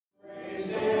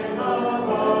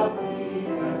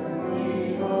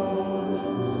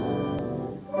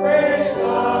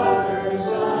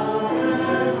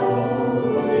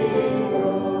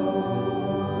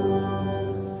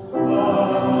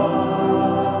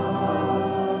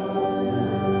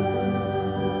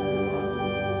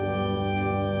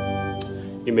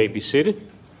You may be seated.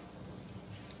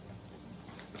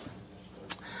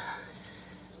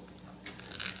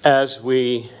 As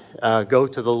we go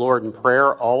to the Lord in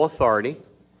prayer, all authority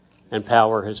and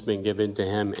power has been given to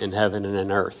him in heaven and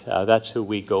in earth. That's who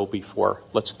we go before.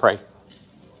 Let's pray.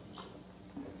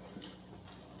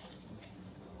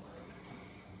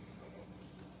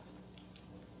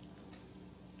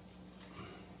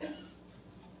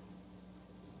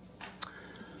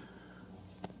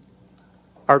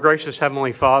 Our gracious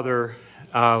Heavenly Father,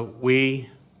 we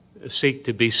seek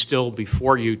to be still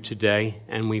before you today,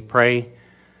 and we pray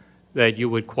that you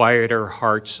would quiet our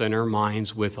hearts and our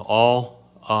minds with all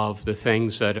of the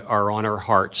things that are on our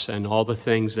hearts and all the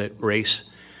things that race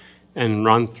and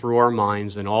run through our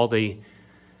minds and all the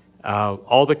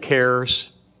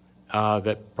cares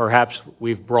that perhaps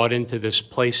we've brought into this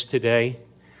place today,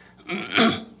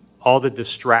 all the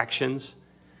distractions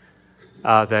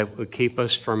that would keep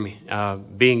us from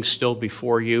being still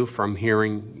before you, from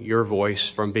hearing your voice,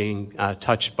 from being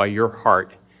touched by your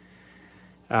heart.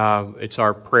 It's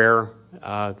our prayer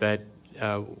that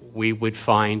we would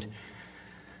find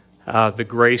the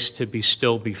grace to be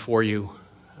still before you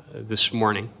this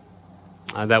morning,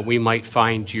 that we might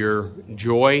find your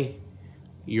joy,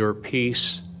 your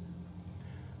peace,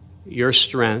 your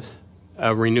strength,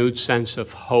 a renewed sense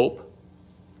of hope,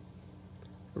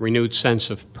 a renewed sense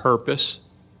of purpose.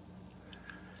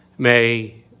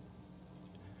 May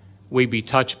we be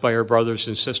touched by our brothers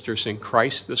and sisters in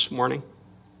Christ this morning,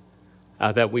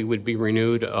 that we would be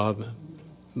renewed of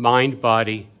mind,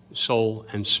 body, soul,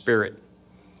 and spirit.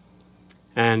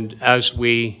 And as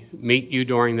we meet you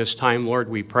during this time, Lord,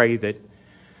 we pray that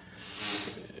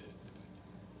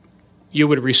you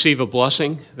would receive a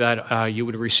blessing, that you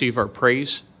would receive our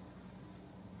praise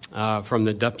from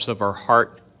the depths of our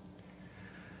heart,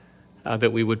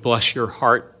 that we would bless your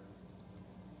heart,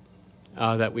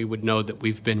 that we would know that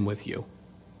we've been with you.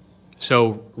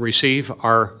 So receive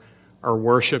our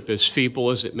worship, as feeble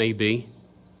as it may be,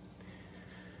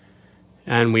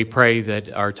 and we pray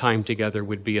that our time together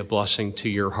would be a blessing to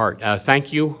your heart.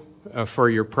 Thank you for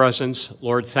your presence.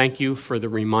 Lord, thank you for the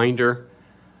reminder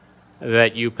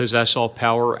that you possess all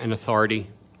power and authority.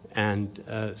 And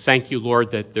thank you,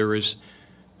 Lord, that there is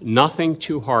nothing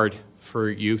too hard for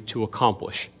you to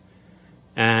accomplish.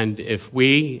 And if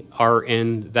we are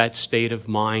in that state of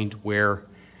mind where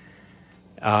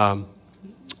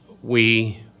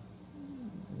we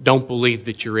don't believe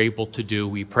that you're able to do,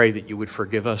 we pray that you would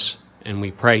forgive us, and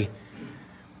we pray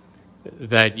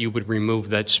that you would remove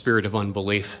that spirit of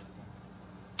unbelief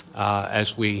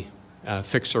as we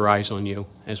fix our eyes on you,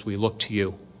 as we look to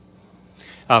you.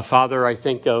 Father, I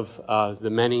think of the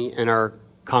many in our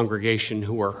congregation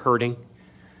who are hurting,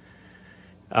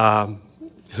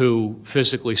 who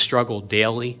physically struggle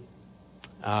daily.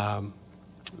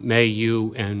 May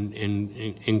you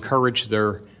encourage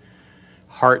their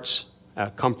hearts,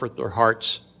 comfort their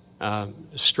hearts,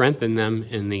 strengthen them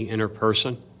in the inner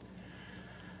person.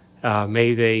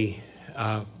 May they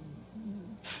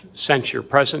sense your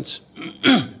presence,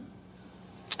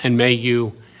 and may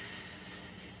you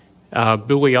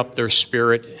buoy up their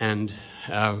spirit and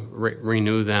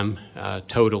renew them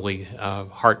totally,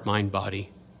 heart, mind, body,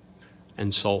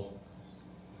 and soul.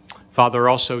 Father,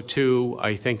 also, too,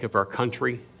 I think of our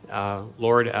country.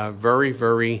 Lord, a very,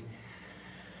 very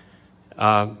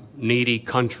needy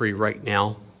country right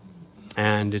now,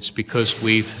 and it's because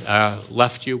we've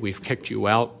left you, we've kicked you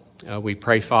out. We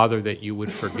pray, Father, that you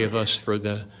would forgive us for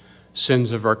the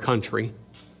sins of our country,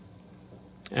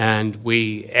 and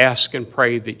we ask and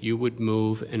pray that you would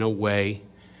move in a way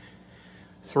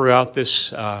throughout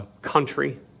this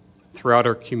country, throughout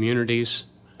our communities,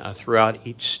 throughout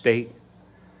each state,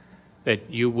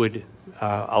 that you would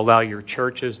allow your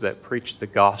churches that preach the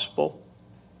gospel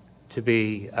to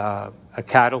be a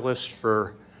catalyst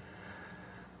for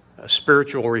a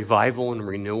spiritual revival and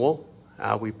renewal.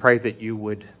 We pray that you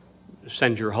would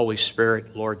send your Holy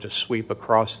Spirit, Lord, to sweep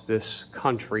across this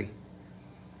country,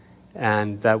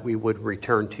 and that we would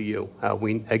return to you.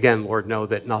 We, again, Lord, know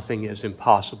that nothing is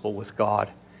impossible with God,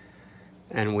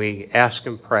 and we ask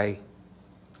and pray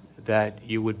that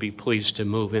you would be pleased to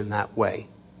move in that way.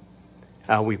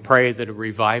 We pray that a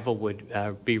revival would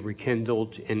be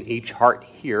rekindled in each heart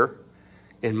here,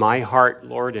 in my heart,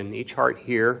 Lord, in each heart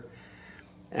here,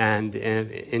 and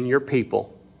in your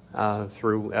people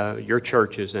through your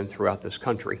churches and throughout this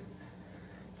country.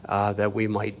 that we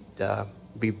might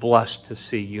be blessed to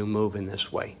see you move in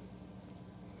this way.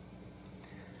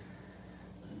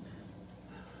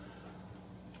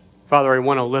 Father, I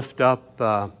want to lift up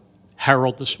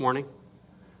Harold this morning.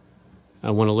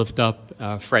 I want to lift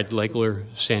up Fred Legler,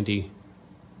 Sandy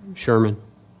Sherman,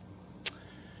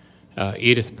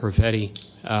 Edith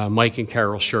Pervetti, Mike and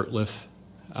Carol Shirtliff.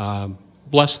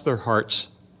 Bless their hearts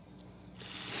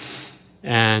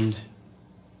and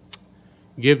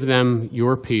give them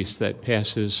your peace that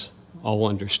passes all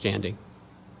understanding.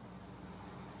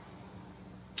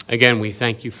 Again, we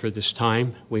thank you for this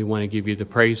time. We want to give you the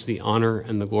praise, the honor,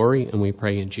 and the glory, and we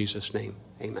pray in Jesus' name.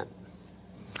 Amen.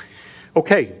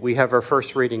 Okay, we have our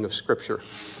first reading of Scripture.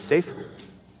 Dave?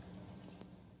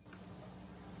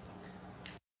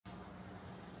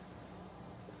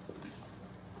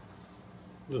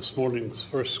 This morning's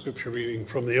first Scripture reading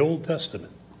from the Old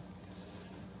Testament,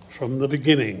 from the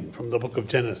beginning, from the book of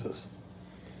Genesis.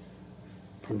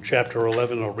 From chapter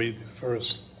 11, I'll read the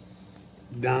first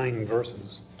 9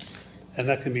 verses. And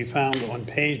that can be found on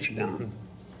page 9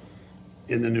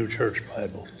 in the New Church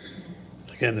Bible.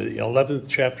 Again, the 11th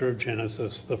chapter of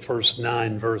Genesis, the first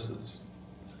 9 verses.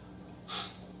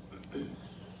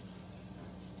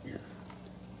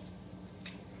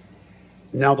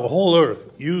 Now the whole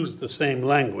earth used the same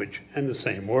language and the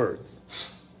same words.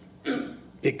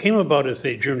 It came about as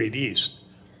they journeyed east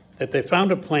that they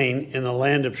found a plain in the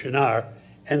land of Shinar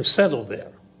and settled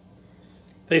there.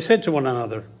 They said to one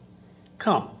another,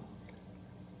 "Come,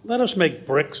 let us make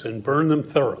bricks and burn them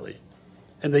thoroughly."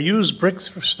 And they used bricks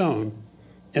for stone,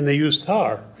 and they used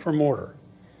tar for mortar.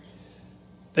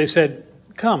 They said,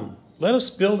 "Come, let us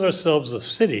build ourselves a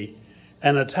city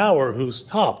and a tower whose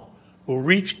top will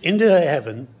reach into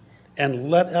heaven,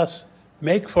 and let us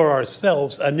make for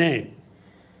ourselves a name.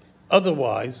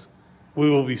 Otherwise, we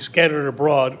will be scattered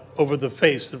abroad over the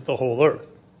face of the whole earth."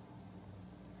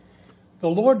 The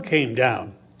Lord came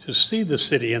down to see the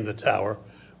city and the tower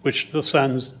which the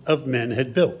sons of men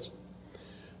had built.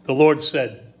 The Lord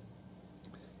said,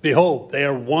 "Behold, they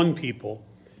are one people,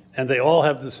 and they all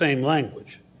have the same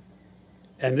language.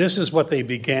 And this is what they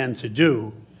began to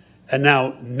do, and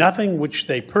now nothing which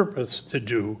they purpose to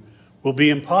do will be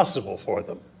impossible for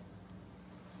them.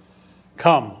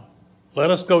 Come,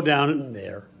 let us go down in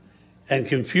there and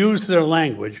confuse their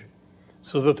language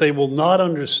so that they will not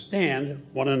understand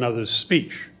one another's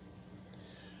speech."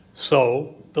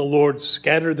 So the Lord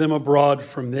scattered them abroad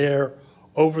from there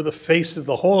over the face of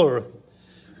the whole earth,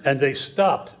 and they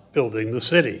stopped building the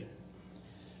city.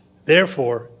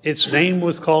 Therefore, its name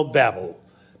was called Babel,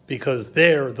 because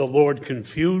there the Lord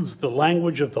confused the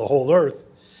language of the whole earth,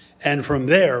 and from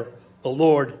there the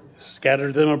Lord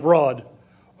scattered them abroad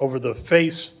over the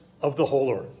face of the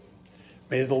whole earth.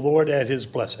 May the Lord add his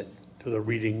blessing to the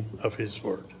reading of his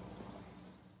word.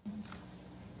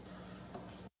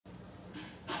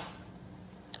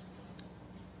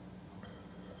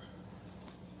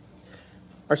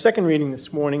 Our second reading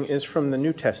this morning is from the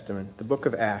New Testament, the book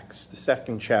of Acts, the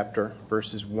second chapter,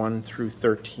 verses 1 through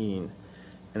 13,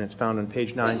 and it's found on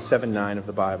page 979 of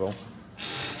the Bible.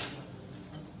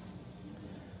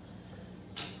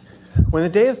 When the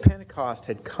day of Pentecost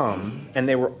had come, and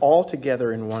they were all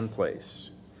together in one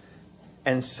place,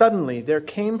 and suddenly there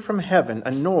came from heaven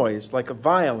a noise like a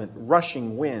violent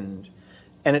rushing wind,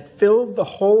 and it filled the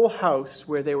whole house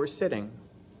where they were sitting.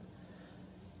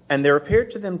 And there appeared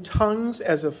to them tongues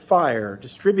as of fire,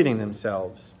 distributing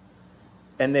themselves,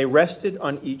 and they rested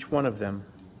on each one of them.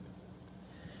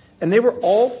 And they were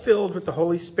all filled with the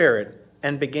Holy Spirit,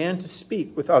 and began to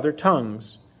speak with other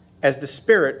tongues, as the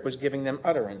Spirit was giving them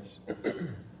utterance.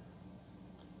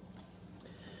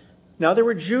 Now there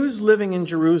were Jews living in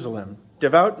Jerusalem,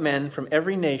 devout men from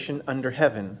every nation under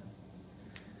heaven.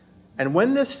 And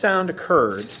when this sound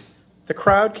occurred, the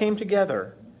crowd came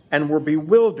together, and were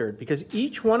bewildered, because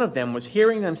each one of them was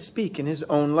hearing them speak in his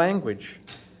own language.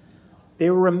 They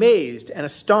were amazed and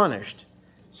astonished,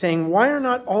 saying, Why are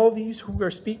not all these who are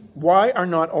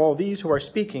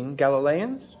speaking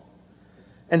Galileans?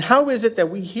 And how is it that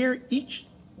we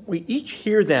each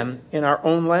hear them in our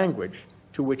own language,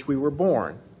 to which we were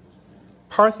born?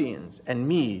 Parthians and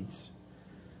Medes,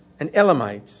 and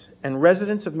Elamites, and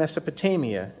residents of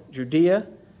Mesopotamia, Judea,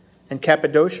 and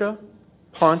Cappadocia,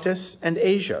 Pontus and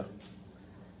Asia,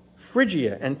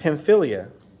 Phrygia and Pamphylia,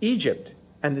 Egypt,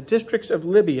 and the districts of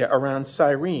Libya around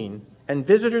Cyrene, and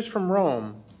visitors from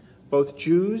Rome, both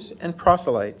Jews and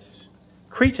proselytes,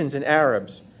 Cretans and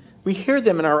Arabs. We hear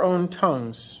them in our own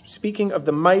tongues, speaking of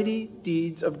the mighty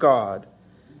deeds of God.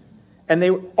 And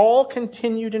they all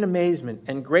continued in amazement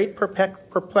and great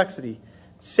perplexity,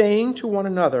 saying to one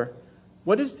another,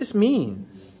 What does this mean?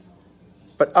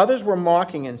 But others were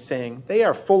mocking and saying, "They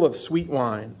are full of sweet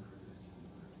wine."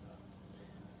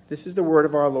 This is the word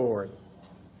of our Lord.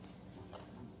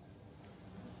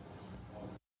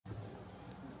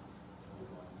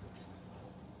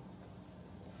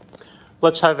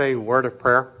 Let's have a word of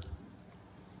prayer.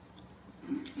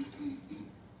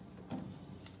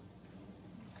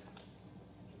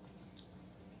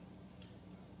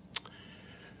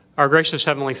 Our gracious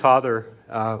Heavenly Father,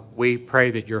 we pray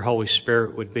that your Holy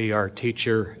Spirit would be our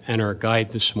teacher and our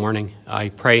guide this morning. I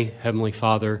pray, Heavenly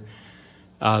Father,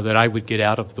 that I would get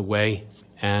out of the way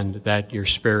and that your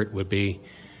Spirit would be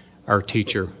our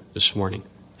teacher this morning.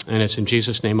 And it's in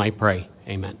Jesus' name I pray.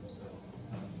 Amen.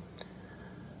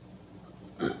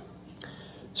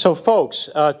 So, folks,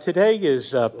 today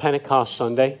is Pentecost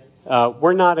Sunday.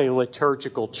 We're not a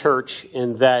liturgical church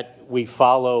in that we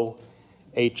follow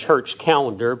a church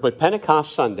calendar, but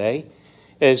Pentecost Sunday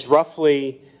is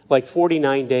roughly like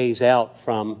 49 days out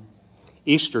from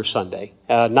Easter Sunday.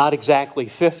 Not exactly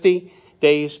 50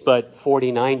 days, but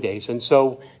 49 days. And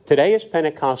so today is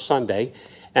Pentecost Sunday,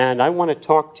 and I want to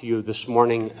talk to you this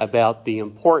morning about the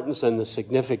importance and the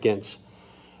significance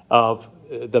of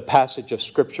the passage of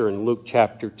Scripture in Luke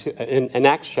chapter 2, in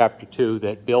Acts chapter 2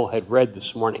 that Bill had read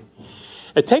this morning.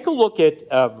 And take a look at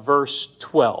verse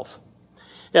 12.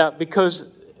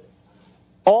 Because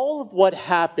all of what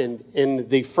happened in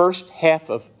the first half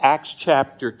of Acts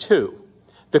chapter 2,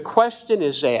 the question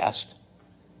is asked,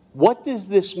 what does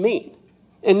this mean?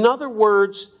 In other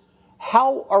words,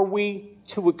 how are we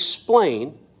to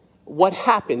explain what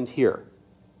happened here?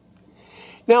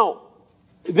 Now,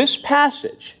 this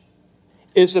passage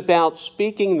is about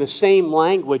speaking the same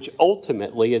language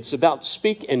ultimately. It's about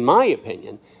in my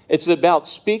opinion, it's about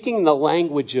speaking the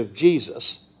language of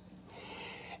Jesus.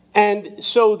 And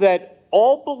so that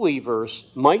all believers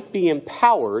might be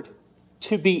empowered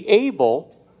to be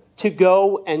able to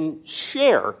go and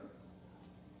share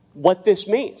what this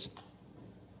means.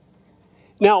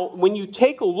 Now, when you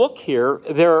take a look here,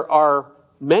 there are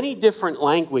many different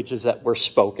languages that were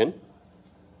spoken,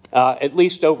 at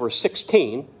least over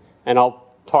 16, and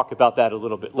I'll talk about that a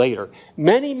little bit later.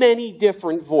 Many, many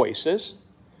different voices.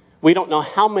 We don't know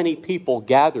how many people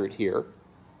gathered here.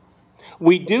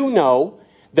 We do know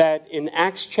that in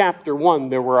Acts chapter 1,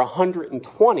 there were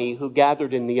 120 who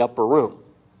gathered in the upper room.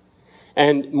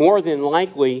 And more than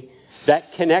likely,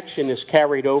 that connection is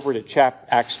carried over to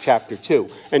Acts chapter 2.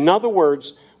 In other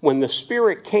words, when the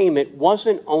Spirit came, it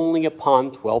wasn't only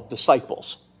upon 12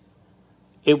 disciples.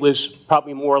 It was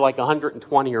probably more like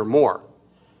 120 or more.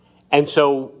 And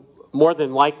so, more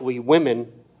than likely,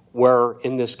 women were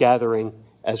in this gathering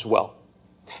as well.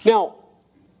 Now,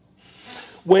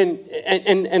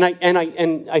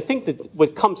 I think that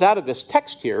what comes out of this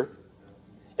text here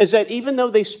is that even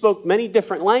though they spoke many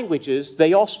different languages,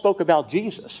 they all spoke about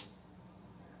Jesus.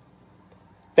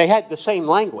 They had the same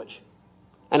language.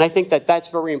 And I think that that's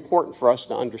very important for us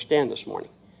to understand this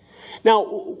morning. Now,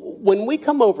 when we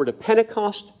come over to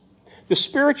Pentecost, the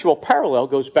spiritual parallel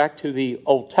goes back to the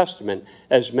Old Testament,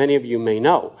 as many of you may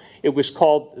know. It was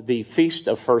called the Feast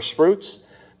of First Fruits,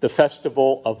 the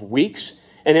Festival of Weeks,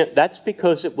 and that's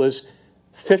because it was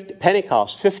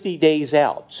Pentecost, 50 days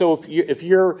out. So if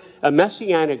you're a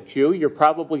Messianic Jew, you're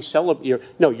probably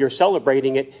you're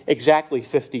celebrating it exactly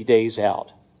 50 days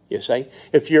out, you see.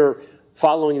 If you're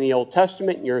following the Old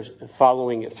Testament, you're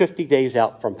following it 50 days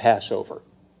out from Passover.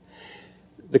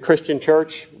 The Christian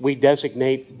church, we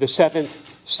designate the seventh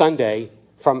Sunday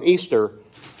from Easter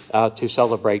to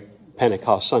celebrate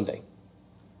Pentecost Sunday.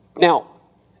 Now,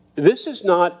 this is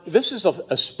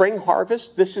a spring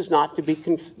harvest. This is not to be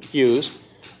confused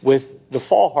with the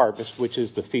fall harvest, which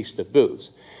is the Feast of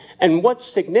Booths. And what's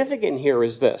significant here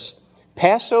is this.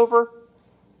 Passover,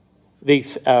 the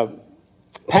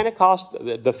Pentecost,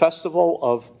 the Festival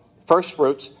of First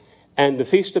Fruits, and the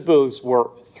Feast of Booths were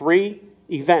three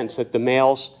events that the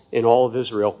males in all of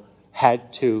Israel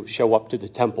had to show up to the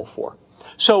temple for.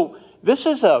 So this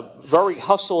is a very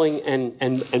hustling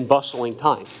and bustling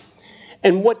time.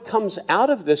 And what comes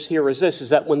out of this here is this, is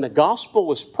that when the gospel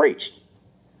was preached,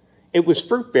 it was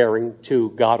fruit-bearing to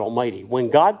God Almighty.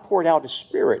 When God poured out His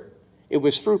Spirit, it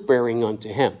was fruit-bearing unto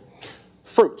Him.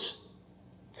 Fruits.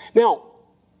 Now,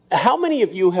 how many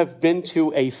of you have been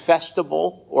to a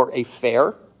festival or a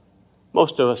fair?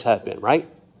 Most of us have been, right?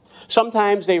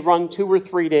 Sometimes they run 2 or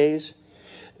 3 days.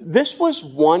 This was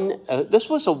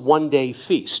a one-day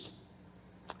feast.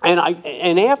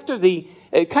 And after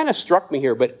it kind of struck me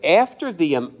here, but after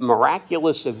the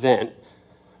miraculous event,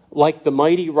 like the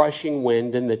mighty rushing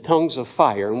wind and the tongues of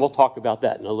fire, and we'll talk about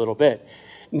that in a little bit,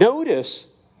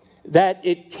 notice that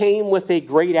it came with a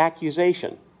great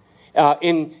accusation.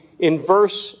 In in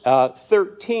verse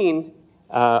 13,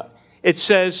 it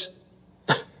says,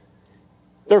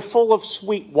 they're full of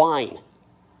sweet wine.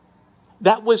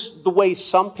 That was the way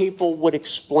some people would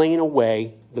explain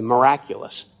away the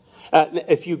miraculous.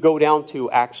 If you go down to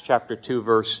Acts chapter 2,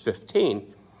 verse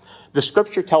 15, the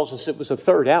scripture tells us it was the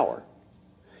third hour.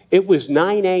 It was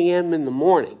 9 a.m. in the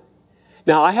morning.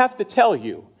 Now, I have to tell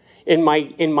you, in my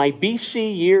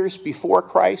BC years before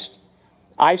Christ,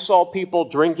 I saw people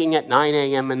drinking at 9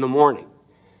 a.m. in the morning.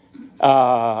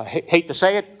 Hate to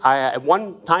say it, at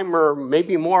one time or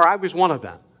maybe more, I was one of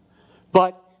them.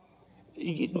 But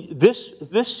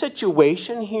this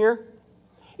situation here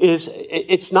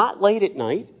it's not late at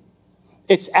night.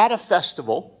 It's at a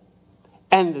festival,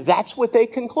 and that's what they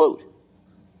conclude.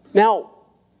 Now,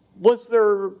 was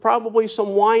there probably some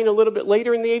wine a little bit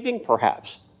later in the evening?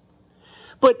 Perhaps.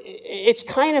 But it's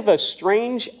kind of a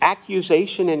strange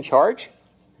accusation and charge,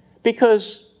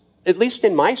 because at least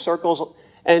in my circles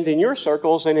and in your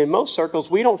circles and in most circles,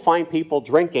 we don't find people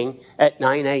drinking at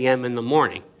 9 a.m. in the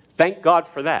morning. Thank God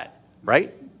for that,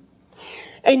 right?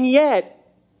 And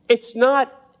yet, it's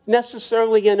not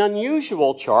necessarily an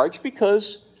unusual charge,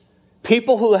 because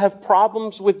people who have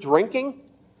problems with drinking,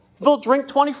 they'll drink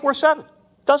 24/7.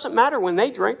 Doesn't matter when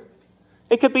they drink.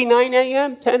 It could be 9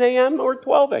 a.m., 10 a.m., or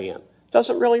 12 a.m.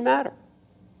 Doesn't really matter.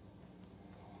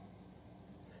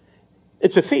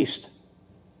 It's a feast.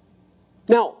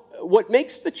 Now, what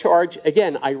makes the charge,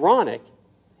 again, ironic,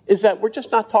 is that we're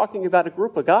just not talking about a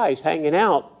group of guys hanging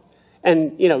out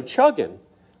and, chugging.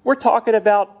 We're talking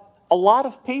about a lot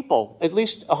of people, at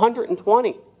least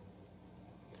 120.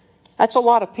 That's a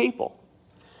lot of people.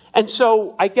 And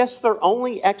so I guess their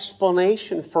only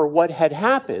explanation for what had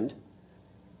happened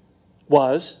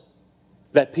was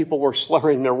that people were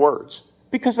slurring their words,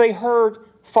 because they heard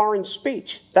foreign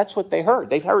speech. That's what they heard.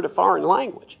 They've heard a foreign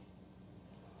language.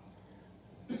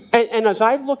 And as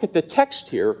I look at the text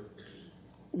here,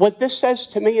 what this says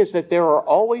to me is that there are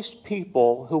always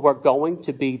people who are going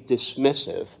to be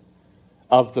dismissive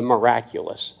of the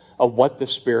miraculous, of what the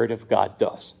Spirit of God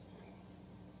does.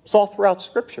 It's all throughout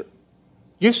Scripture.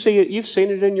 You see it, you've seen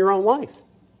it in your own life.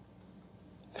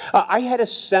 I had a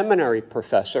seminary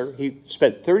professor. He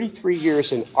spent 33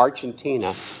 years in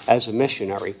Argentina as a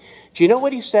missionary. Do you know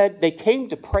what he said? They came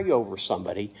to pray over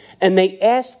somebody, and they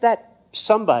asked that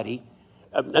somebody,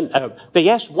 they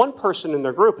asked one person in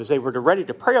their group, as they were ready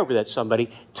to pray over that somebody,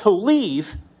 to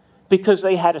leave because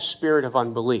they had a spirit of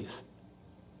unbelief.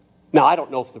 Now, I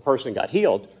don't know if the person got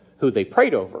healed who they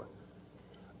prayed over.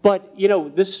 But,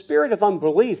 this spirit of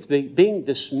unbelief, the being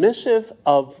dismissive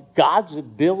of God's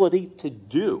ability to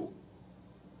do,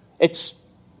 it's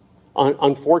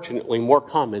unfortunately more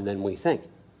common than we think.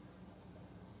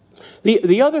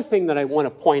 The other thing that I want to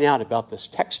point out about this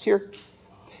text here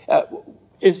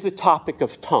is the topic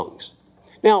of tongues.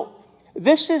 Now,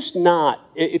 this is not,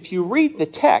 if you read the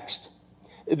text,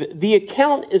 the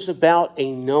account is about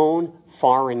a known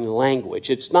foreign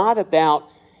language. It's not about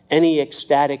any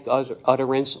ecstatic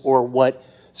utterance or what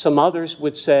some others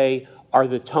would say are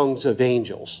the tongues of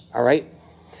angels, all right?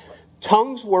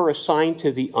 Tongues were assigned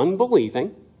to the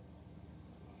unbelieving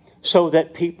so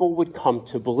that people would come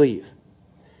to believe.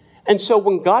 And so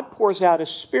when God pours out His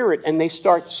Spirit and they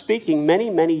start speaking many,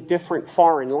 many different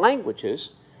foreign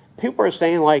languages, people are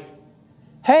saying like,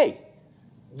 hey,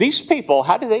 these people,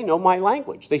 how do they know my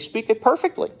language? They speak it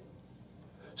perfectly.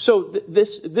 So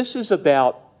this is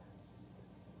about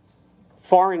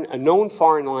a known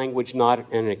foreign language,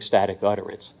 not an ecstatic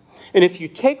utterance. And if you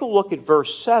take a look at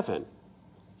verse 7,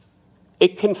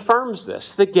 it confirms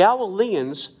this. The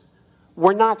Galileans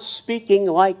were not speaking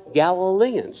like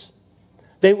Galileans.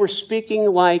 They were speaking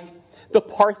like the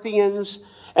Parthians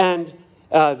and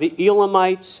the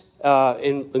Elamites,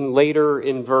 and later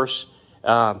in verse,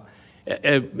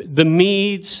 the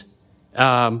Medes,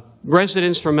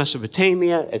 residents from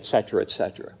Mesopotamia, etc.,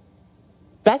 etc.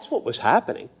 That's what was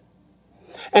happening.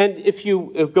 And if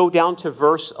you go down to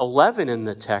verse 11 in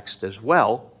the text as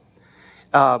well,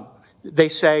 they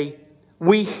say,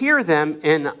 we hear them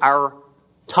in our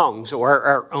tongues, or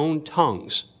our own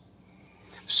tongues.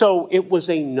 So it was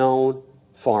a known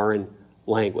foreign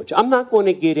language. I'm not going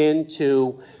to get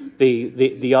into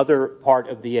the other part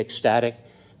of the ecstatic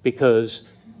because,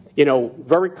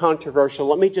 very controversial.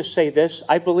 Let me just say this.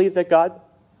 I believe that God,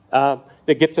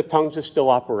 the gift of tongues is still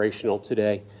operational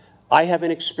today. I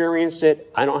haven't experienced it.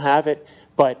 I don't have it.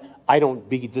 But I don't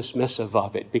be dismissive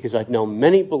of it because I've known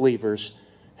many believers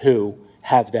who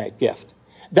have that gift.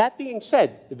 That being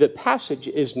said, the passage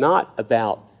is not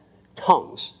about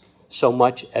tongues so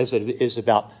much as it is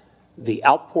about the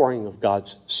outpouring of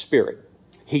God's Spirit.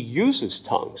 He uses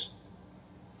tongues.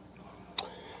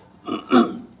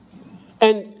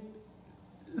 And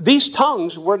these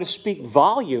tongues were to speak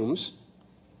volumes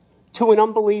to an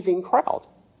unbelieving crowd.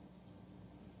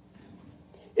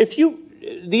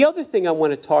 The other thing I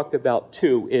want to talk about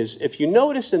too is, if you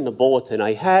notice in the bulletin,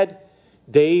 I had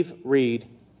Dave read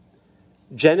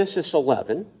Genesis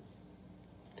 11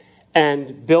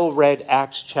 and Bill read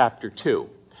Acts chapter 2.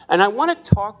 And I want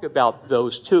to talk about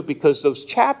those two because those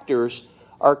chapters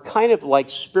are kind of like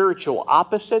spiritual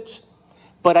opposites,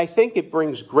 but I think it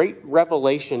brings great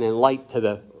revelation and light to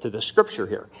the scripture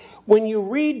here. When you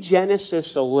read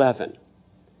Genesis 11,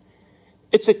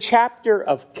 it's a chapter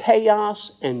of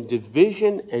chaos and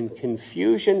division and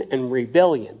confusion and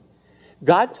rebellion.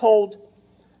 God told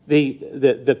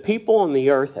the people on the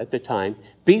earth at the time,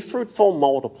 be fruitful,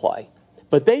 multiply.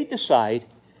 But they decide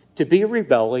to be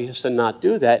rebellious and not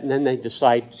do that, and then they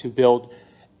decide to build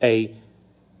a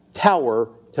tower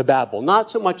to Babel.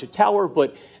 Not so much a tower,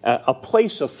 but a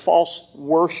place of false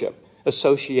worship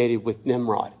associated with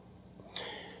Nimrod.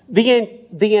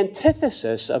 The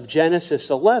antithesis of Genesis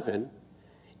 11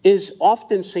 is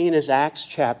often seen as Acts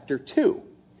chapter 2,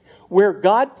 where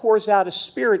God pours out a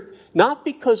spirit, not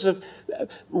because of,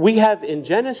 we have in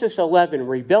Genesis 11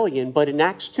 rebellion, but in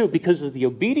Acts 2, because of the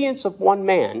obedience of one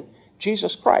man,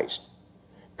 Jesus Christ,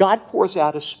 God pours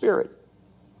out a spirit.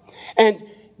 And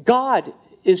God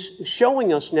is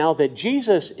showing us now that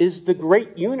Jesus is the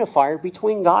great unifier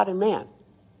between God and man.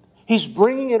 He's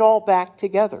bringing it all back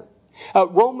together.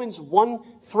 Romans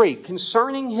 1:3,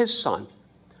 concerning his Son,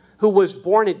 who was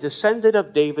born a descendant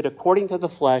of David according to the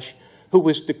flesh, who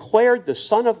was declared the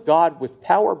Son of God with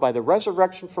power by the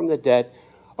resurrection from the dead,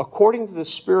 according to the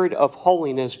Spirit of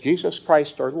holiness, Jesus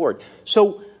Christ our Lord.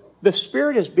 So the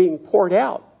Spirit is being poured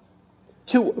out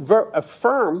to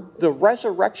affirm the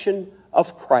resurrection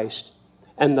of Christ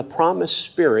and the promised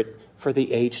Spirit for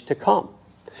the age to come.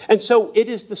 And so it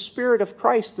is the Spirit of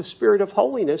Christ, the Spirit of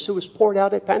holiness, who was poured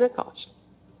out at Pentecost.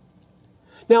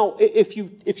 Now, if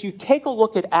you take a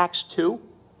look at Acts 2,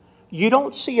 you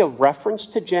don't see a reference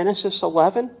to Genesis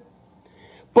 11,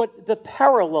 but the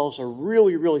parallels are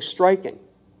really, really striking.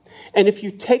 And if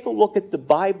you take a look at the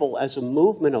Bible as a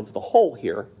movement of the whole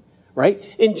here, right?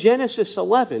 In Genesis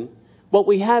 11, what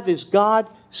we have is God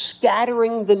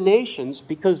scattering the nations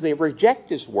because they reject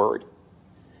his word.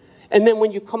 And then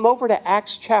when you come over to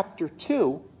Acts chapter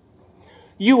 2,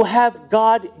 you have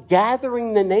God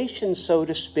gathering the nations, so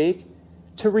to speak,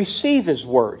 to receive his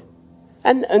word.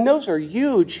 And those are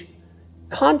huge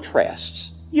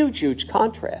contrasts, huge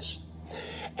contrasts.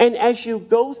 And as you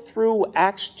go through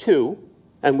Acts 2,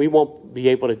 and we won't be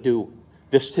able to do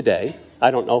this today, I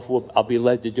don't know if I'll be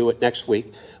led to do it next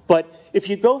week, but if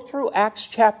you go through Acts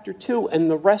chapter 2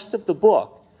 and the rest of the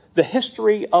book, the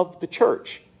history of the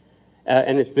church,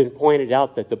 and it's been pointed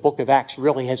out that the book of Acts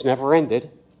really has never ended,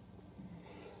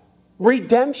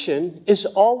 redemption is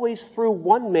always through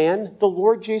one man, the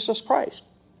Lord Jesus Christ.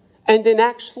 And in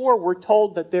Acts 4, we're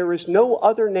told that there is no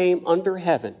other name under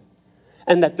heaven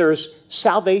and that there's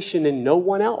salvation in no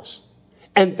one else.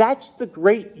 And that's the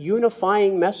great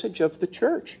unifying message of the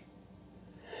church.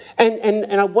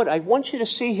 And what I want you to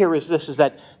see here is this, is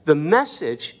that the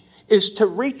message is to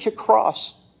reach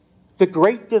across the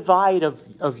great divide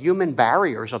of human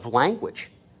barriers of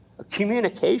language, of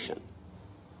communication.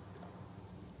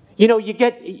 You know,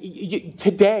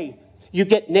 today, you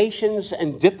get nations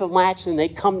and diplomats and they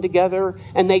come together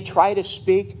and they try to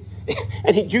speak,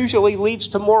 and it usually leads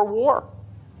to more war.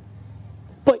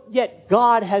 But yet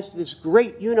God has this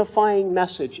great unifying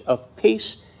message of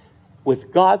peace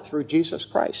with God through Jesus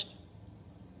Christ.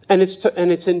 And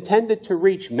it's intended to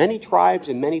reach many tribes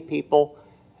and many people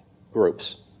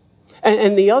groups.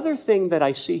 And the other thing that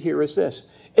I see here is this.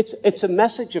 It's a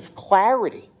message of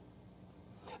clarity.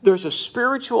 There's a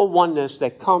spiritual oneness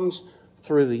that comes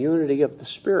through the unity of the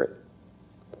Spirit.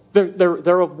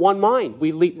 They're of one mind.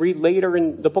 We read later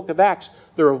in the book of Acts,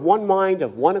 they're of one mind,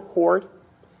 of one accord.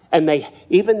 And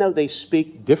even though they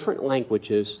speak different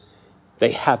languages,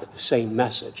 they have the same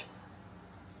message.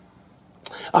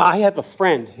 I have a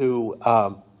friend who,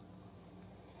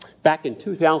 back in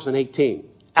 2018,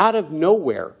 out of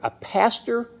nowhere, a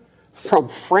pastor from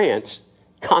France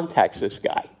contacts this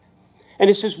guy. And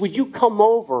he says, would you come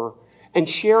over and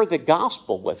share the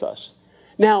gospel with us?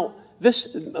 Now,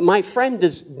 my friend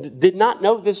did not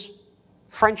know this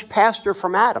French pastor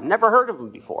from Adam, never heard of him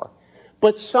before.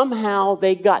 But somehow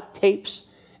they got tapes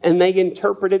and they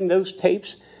interpreted those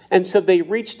tapes. And so they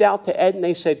reached out to Ed and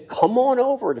they said, come on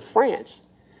over to France.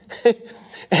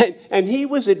 and he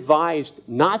was advised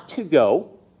not to go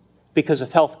because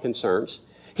of health concerns.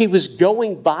 He was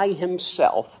going by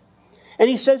himself. And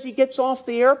he says he gets off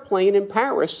the airplane in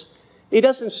Paris. He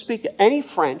doesn't speak any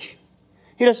French.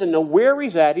 He doesn't know where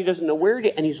he's at. He doesn't know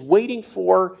and he's waiting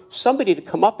for somebody to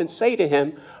come up and say to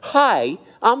him, "Hi,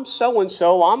 I'm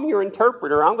so-and-so. I'm your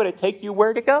interpreter. I'm going to take you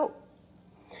where to go."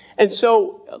 And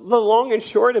so the long and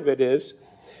short of it is,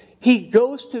 he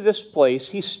goes to this place.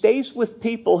 He stays with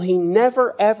people he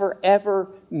never, ever,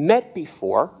 ever met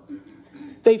before.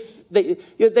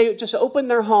 They just open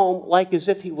their home like as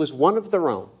if he was one of their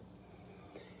own.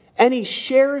 And he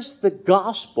shares the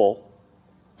gospel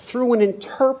through an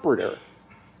interpreter.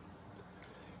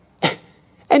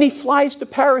 And he flies to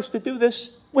Paris to do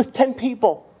this with 10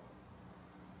 people.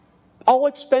 All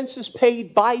expenses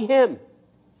paid by him,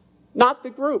 not the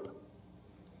group.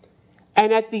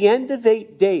 And at the end of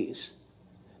 8 days,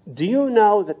 do you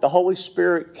know that the Holy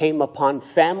Spirit came upon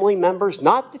family members,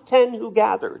 not the 10 who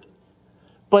gathered,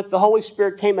 but the Holy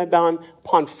Spirit came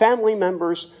upon family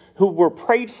members who were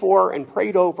prayed for and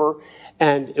prayed over,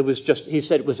 and it was just, he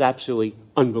said it was absolutely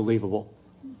unbelievable.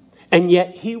 And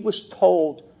yet he was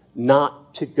told not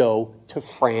to go to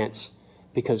France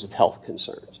because of health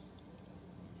concerns.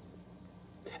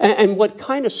 And what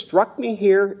kind of struck me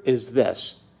here is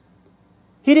this.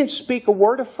 He didn't speak a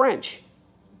word of French,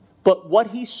 but what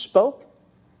he spoke,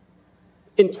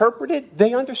 interpreted,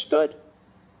 they understood.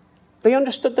 They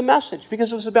understood the message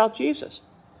because it was about Jesus.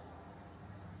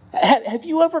 Have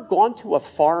you ever gone to a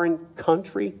foreign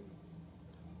country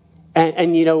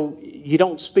and you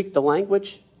don't speak the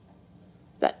language?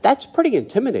 That's pretty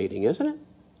intimidating, isn't it?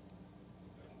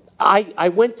 I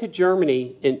went to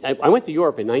Germany, I went to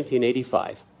Europe in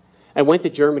 1985. I went to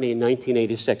Germany in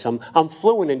 1986. I'm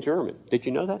fluent in German. Did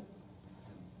you know that?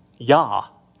 Ja.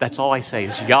 That's all I say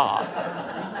is ja.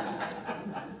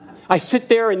 I sit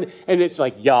there and it's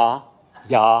like ja,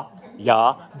 ja,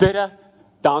 ja, bitte,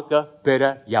 danke,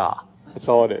 bitte, ja. That's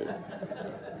all it is.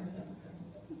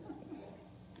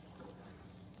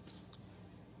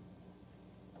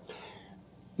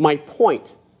 My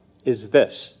point is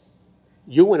this.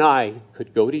 You and I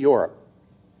could go to Europe,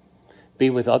 be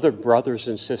with other brothers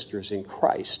and sisters in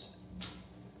Christ,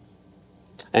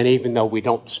 and even though we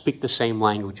don't speak the same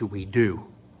language, we do,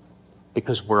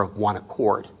 because we're of one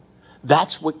accord.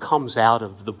 That's what comes out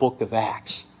of the book of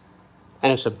Acts.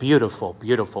 And it's a beautiful,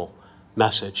 beautiful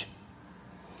message.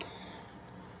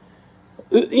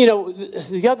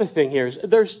 The other thing here is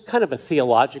there's kind of a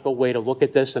theological way to look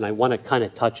at this, and I want to kind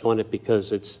of touch on it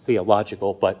because it's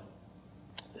theological. But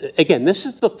again, this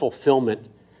is the fulfillment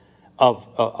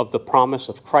of the promise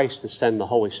of Christ to send the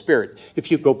Holy Spirit.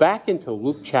 If you go back into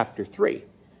Luke chapter 3,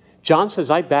 John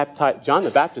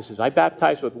the Baptist says, "I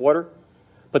baptize with water,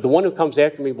 but the one who comes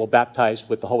after me will baptize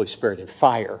with the Holy Spirit and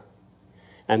fire."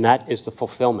 And that is the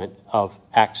fulfillment of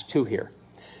Acts 2 here.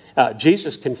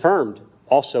 Jesus confirmed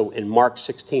also in Mark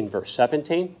 16, verse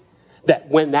 17, that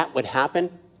when that would happen,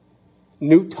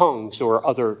 new tongues or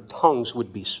other tongues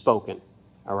would be spoken.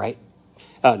 All right?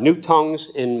 New tongues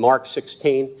in Mark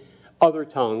 16, other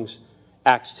tongues,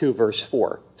 Acts 2, verse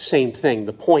 4. Same thing.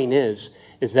 The point is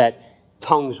that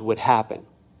tongues would happen.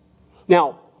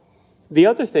 Now, the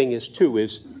other thing is,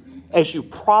 as you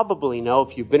probably know,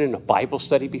 if you've been in a Bible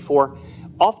study before,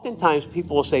 oftentimes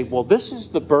people will say, well, this is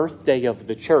the birthday of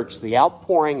the church, the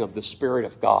outpouring of the Spirit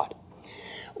of God.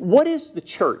 What is the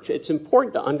church? It's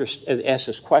important to ask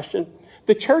this question.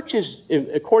 The church is,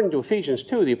 according to Ephesians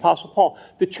 2, the Apostle Paul,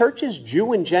 the church is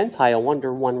Jew and Gentile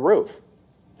under one roof.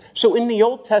 So in the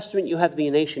Old Testament, you have the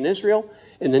nation Israel.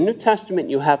 In the New Testament,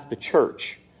 you have the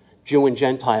church, Jew and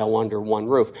Gentile under one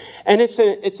roof. And this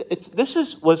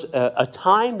was a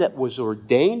time that was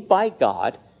ordained by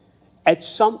God at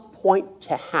some point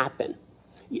to happen.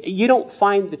 You don't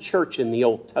find the church in the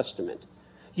Old Testament.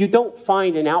 You don't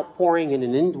find an outpouring and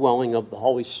an indwelling of the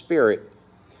Holy Spirit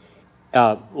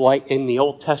like in the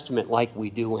Old Testament like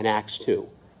we do in Acts 2.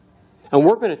 And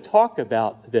we're going to talk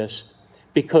about this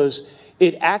because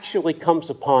it actually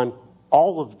comes upon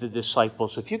all of the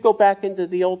disciples. If you go back into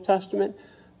the Old Testament,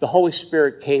 the Holy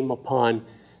Spirit came upon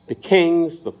the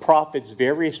kings, the prophets,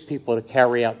 various people to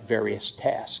carry out various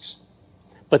tasks.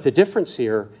 But the difference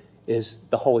here is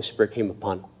the Holy Spirit came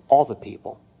upon all the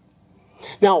people.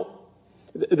 Now,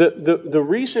 the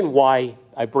reason why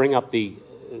I bring up the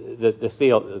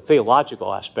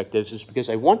theological aspect is because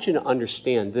I want you to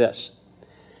understand this.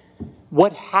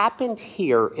 What happened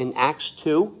here in Acts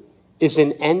 2 is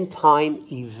an end-time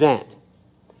event.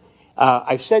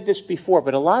 I've said this before,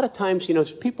 but a lot of times,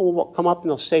 people will come up and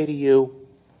they'll say to you,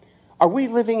 are we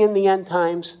living in the end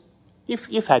times?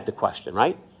 You've had the question,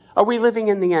 right? Are we living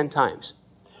in the end times?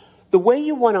 The way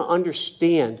you want to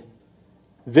understand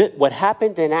that what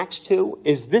happened in Acts 2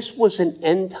 is this was an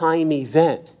end-time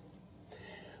event.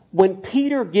 When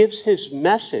Peter gives his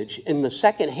message in the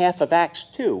second half of Acts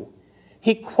 2,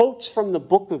 he quotes from the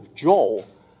book of Joel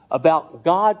about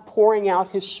God pouring out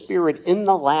his Spirit in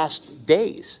the last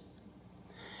days.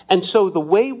 And so the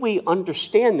way we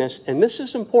understand this, and this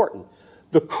is important,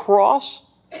 the cross,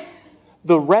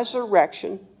 the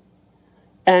resurrection,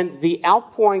 and the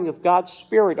outpouring of God's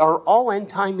Spirit are all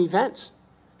end-time events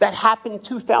that happened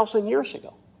 2,000 years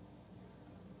ago.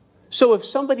 So if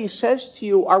somebody says to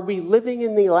you, are we living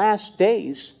in the last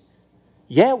days?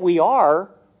 Yeah, we are.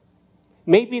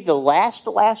 Maybe the last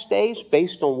days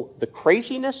based on the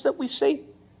craziness that we see.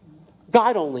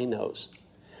 God only knows.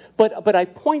 But I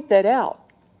point that out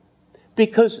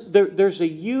because there's a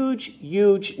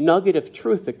huge nugget of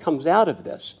truth that comes out of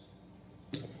this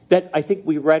that I think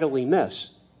we readily miss.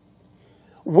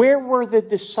 Where were the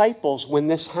disciples when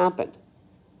this happened?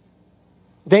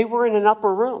 They were in an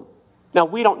upper room. Now,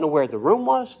 we don't know where the room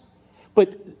was,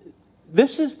 but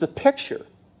this is the picture.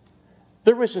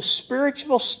 There was a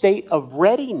spiritual state of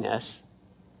readiness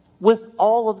with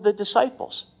all of the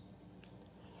disciples.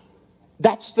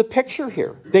 That's the picture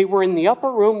here. They were in the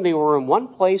upper room. They were in one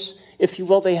place. If you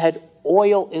will, they had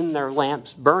oil in their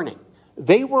lamps burning.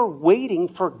 They were waiting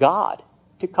for God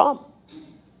to come.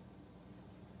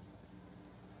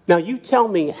 Now, you tell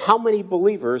me how many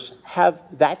believers have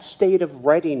that state of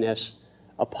readiness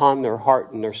upon their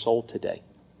heart and their soul today.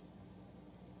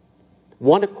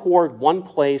 One accord, one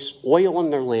place, oil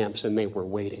in their lamps, and they were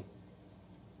waiting.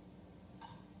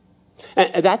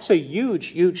 And that's a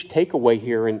huge takeaway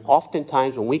here. And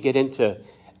oftentimes when we get into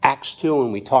Acts 2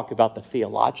 and we talk about the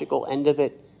theological end of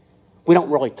it, we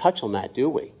don't really touch on that, do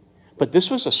we? But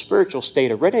this was a spiritual state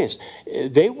of readiness.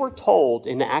 They were told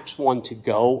in Acts 1 to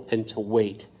go and to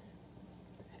wait.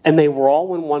 And they were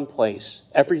all in one place,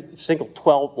 every single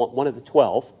 12, one of the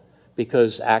 12,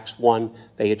 because Acts 1,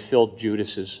 they had filled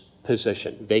Judas's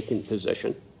position, vacant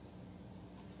position.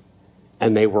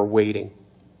 And they were waiting.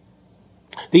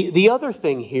 The other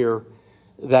thing here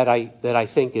that I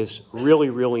think is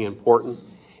really important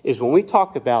is when we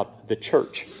talk about the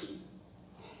church,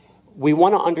 we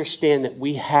want to understand that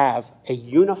we have a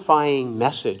unifying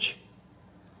message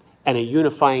and a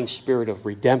unifying spirit of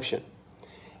redemption.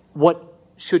 What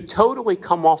should totally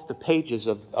come off the pages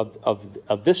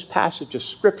of this passage of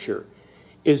Scripture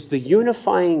is the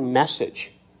unifying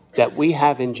message that we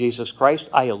have in Jesus Christ.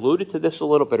 I alluded to this a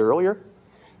little bit earlier.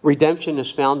 Redemption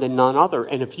is found in none other.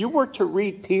 And if you were to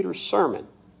read Peter's sermon,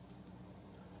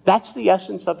 that's the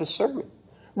essence of his sermon.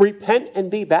 Repent and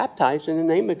be baptized in the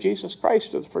name of Jesus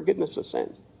Christ for the forgiveness of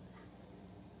sins.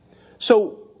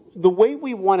 So the way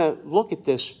we want to look at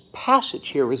this passage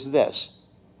here is this.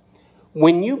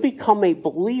 When you become a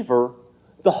believer,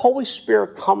 the Holy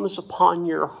Spirit comes upon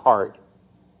your heart.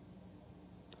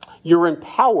 You're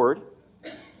empowered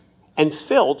and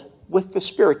filled with the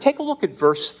Spirit. Take a look at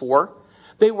verse 4.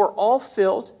 They were all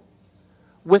filled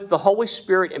with the Holy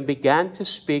Spirit and began to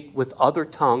speak with other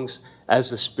tongues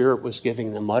as the Spirit was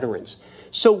giving them utterance.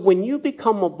 So when you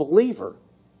become a believer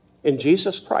in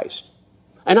Jesus Christ,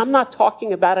 and I'm not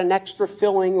talking about an extra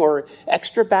filling or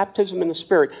extra baptism in the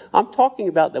Spirit. I'm talking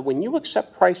about that when you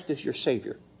accept Christ as your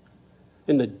Savior,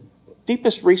 in the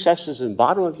deepest recesses and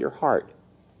bottom of your heart,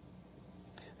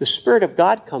 the Spirit of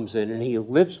God comes in and He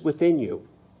lives within you.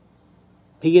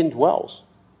 He indwells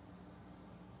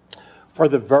for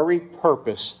the very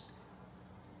purpose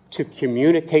to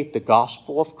communicate the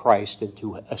gospel of Christ and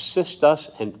to assist us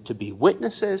and to be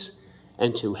witnesses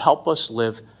and to help us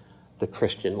live the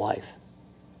Christian life.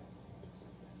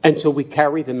 And so we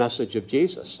carry the message of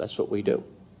Jesus. That's what we do.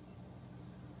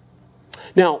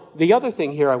 Now, the other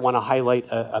thing here I want to highlight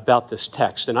about this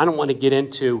text, and I don't want to get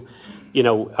into,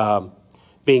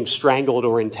 being strangled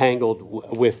or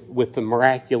entangled with the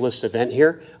miraculous event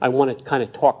here. I want to kind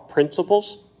of talk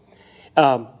principles.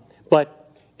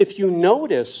 But if you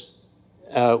notice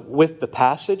with the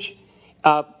passage,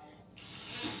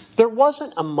 there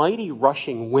wasn't a mighty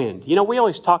rushing wind. We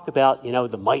always talk about,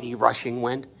 the mighty rushing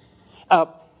wind.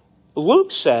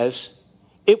 Luke says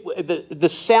the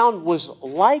sound was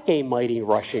like a mighty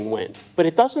rushing wind, but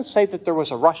it doesn't say that there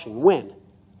was a rushing wind.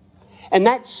 And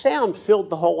that sound filled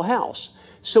the whole house.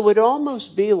 So it'd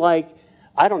almost be like,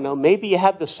 I don't know, maybe you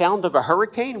have the sound of a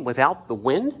hurricane without the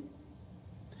wind,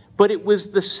 but it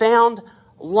was the sound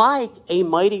like a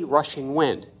mighty rushing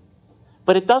wind.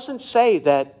 But it doesn't say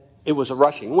that it was a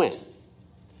rushing wind.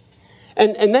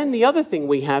 And then the other thing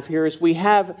we have here is we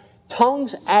have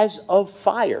tongues as of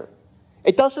fire.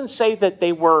 It doesn't say that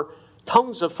they were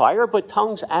tongues of fire, but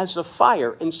tongues as of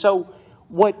fire. And so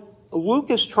what Luke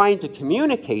is trying to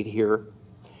communicate here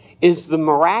is the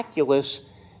miraculous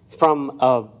from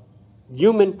a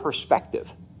human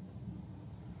perspective.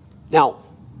 Now,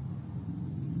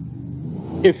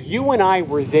 If you and I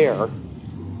were there,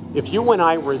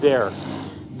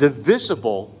 the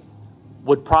visible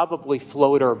would probably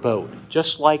float our boat,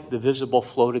 just like the visible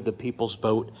floated the people's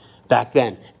boat back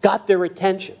then. Got their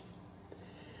attention.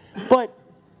 But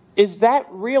is that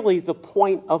really the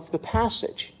point of the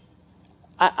passage?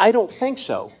 I don't think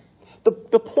so.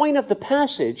 The point of the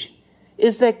passage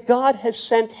is that God has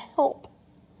sent help.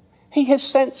 He has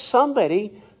sent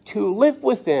somebody to live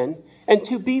within and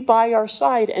to be by our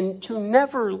side and to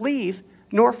never leave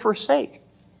nor forsake.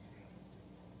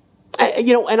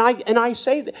 And I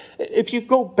say that if you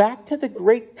go back to the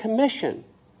Great Commission,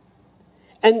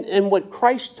 and what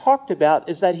Christ talked about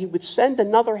is that he would send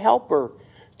another helper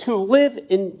to live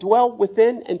and dwell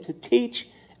within and to teach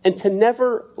and to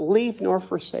never leave nor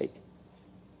forsake.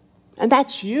 And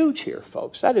that's huge here,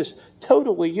 folks. That is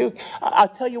totally huge. I'll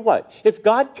tell you what, if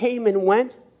God came and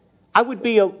went, I would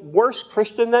be a worse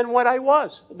Christian than what I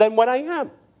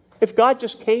am. If God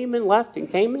just came and left,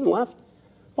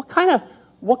 what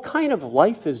kind of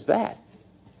life is that?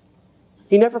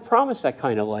 He never promised that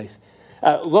kind of life.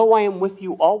 Lo, I am with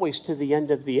you always to the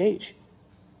end of the age.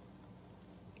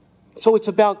 So it's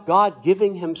about God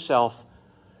giving himself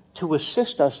to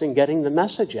assist us in getting the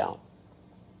message out.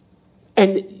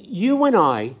 And you and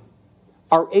I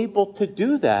are able to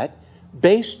do that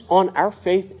based on our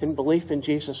faith and belief in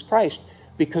Jesus Christ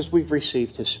because we've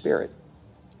received his Spirit.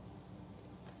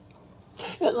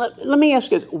 Let me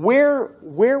ask you, where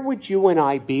would you and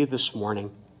I be this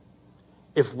morning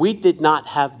if we did not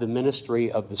have the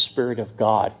ministry of the Spirit of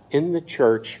God in the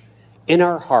church, in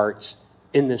our hearts,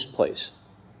 in this place?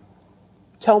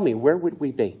 Tell me, where would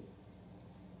we be?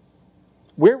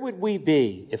 Where would we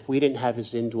be if we didn't have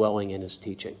his indwelling and his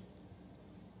teaching?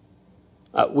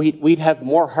 We'd have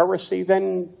more heresy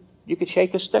than you could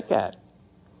shake a stick at.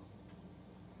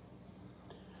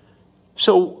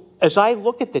 So, as I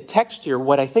look at the text here,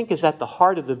 what I think is at the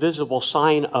heart of the visible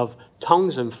sign of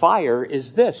tongues and fire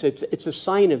is this. It's a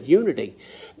sign of unity.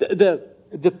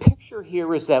 The picture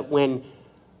here is that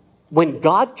when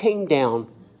God came down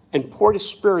and poured his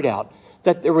Spirit out,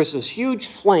 that there was this huge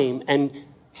flame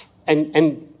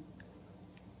and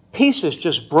pieces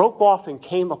just broke off and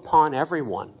came upon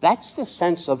everyone. That's the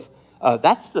sense of,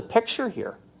 that's the picture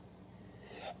here.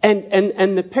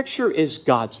 And the picture is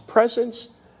God's presence,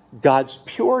 God's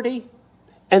purity,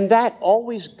 and that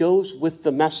always goes with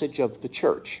the message of the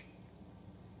church.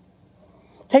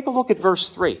 Take a look at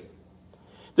verse 3.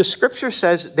 The scripture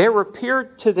says, there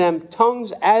appeared to them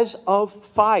tongues as of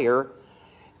fire,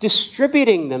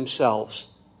 distributing themselves,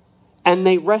 and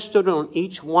they rested on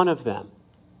each one of them.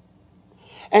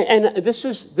 And this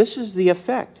is the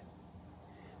effect.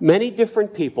 Many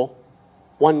different people,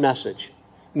 one message.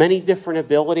 Many different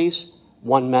abilities,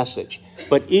 one message.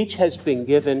 But each has been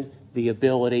given the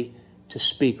ability to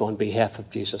speak on behalf of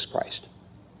Jesus Christ.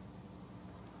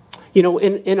 You know,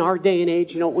 in our day and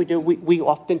age, you know what we do? We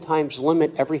oftentimes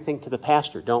limit everything to the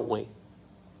pastor, don't we?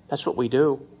 That's what we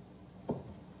do.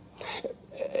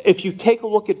 If you take a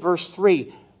look at verse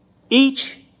 3,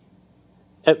 each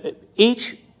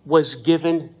was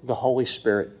given the Holy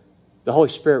Spirit. The Holy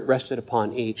Spirit rested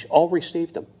upon each. All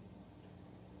received them.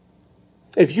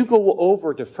 If you go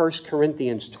over to 1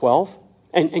 Corinthians 12,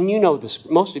 and you know this,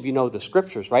 most of you know the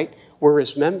scriptures, right? We're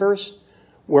his members.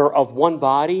 We're of one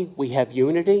body. We have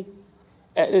unity.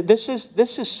 This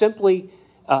is simply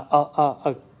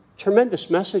a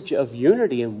tremendous message of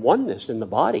unity and oneness in the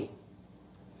body.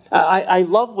 I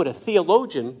love what a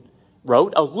theologian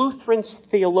wrote, a Lutheran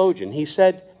theologian. He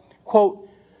said, quote,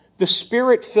 "The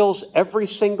Spirit fills every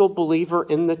single believer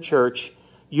in the church,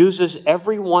 uses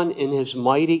everyone in his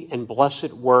mighty and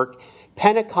blessed work.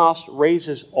 Pentecost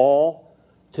raises all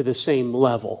to the same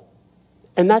level."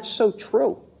 And that's so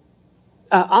true.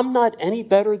 I'm not any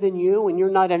better than you, and you're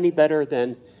not any better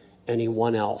than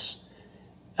anyone else.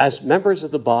 As members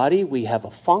of the body, we have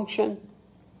a function.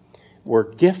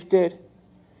 We're gifted.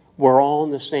 We're all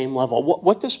on the same level.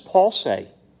 What does Paul say?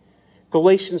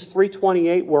 Galatians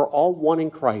 3:28, we're all one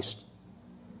in Christ.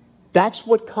 That's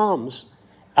what comes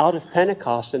out of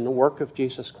Pentecost and the work of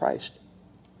Jesus Christ.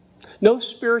 No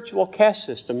spiritual caste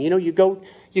system. You know, you go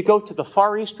to the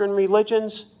Far Eastern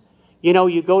religions. You know,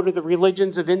 you go to the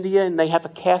religions of India and they have a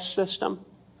caste system.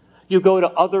 You go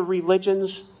to other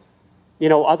religions, you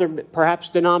know, other perhaps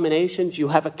denominations, you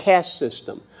have a caste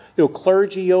system. You know,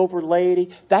 clergy over laity.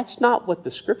 That's not what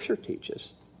the Scripture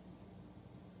teaches.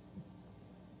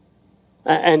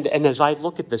 And as I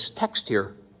look at this text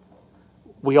here,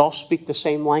 we all speak the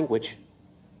same language.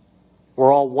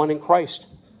 We're all one in Christ.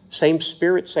 Same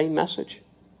Spirit, same message.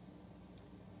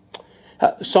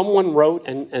 Someone wrote,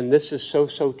 and this is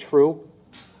so true,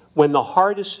 When the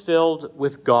heart is filled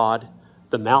with God,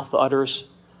 the mouth utters,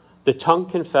 the tongue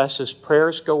confesses,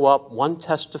 prayers go up, one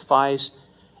testifies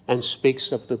and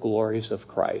speaks of the glories of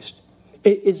Christ.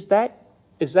 Is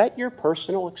that your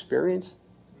personal experience?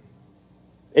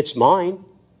 It's mine.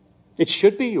 It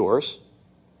should be yours.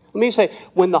 Let me say,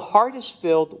 when the heart is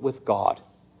filled with God,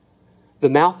 the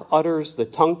mouth utters, the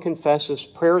tongue confesses,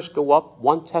 prayers go up,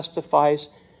 one testifies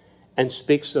and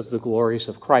speaks of the glories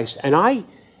of Christ. And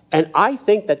I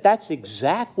think that that's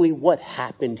exactly what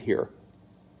happened here.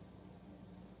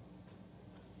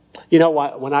 You know,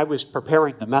 when I was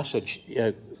preparing the message,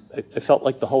 I felt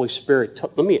like the Holy Spirit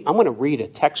took... I'm going to read a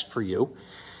text for you.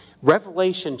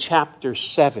 Revelation chapter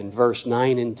 7, verse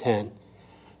 9 and 10.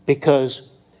 Because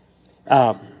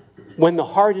when the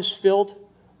heart is filled,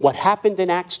 what happened in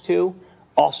Acts 2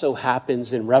 also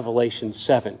happens in Revelation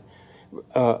 7,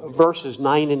 verses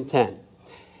 9 and 10.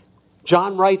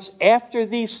 John writes, "After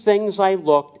these things I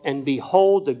looked, and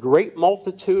behold, a great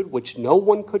multitude which no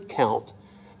one could count,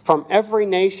 from every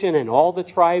nation and all the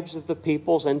tribes of the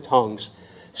peoples and tongues,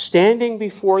 standing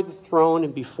before the throne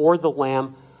and before the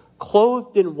Lamb,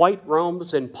 clothed in white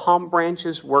robes, and palm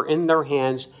branches were in their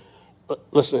hands."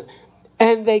 Listen.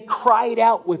 "And they cried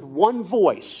out with one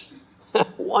voice,"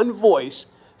 one voice,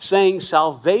 saying,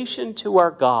 "Salvation to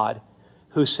our God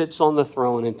who sits on the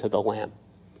throne and to the Lamb."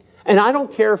 And I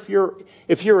don't care if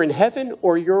you're in heaven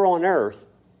or you're on earth.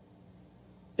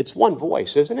 It's one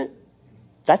voice, isn't it?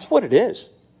 That's what it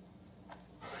is.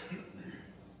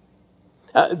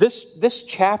 This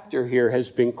chapter here has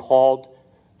been called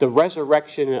the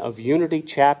Resurrection of Unity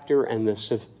chapter and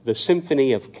the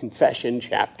Symphony of Confession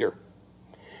chapter.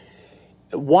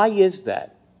 Why is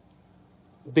that?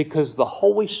 Because the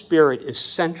Holy Spirit is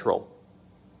central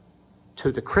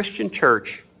to the Christian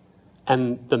church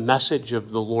and the message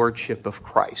of the Lordship of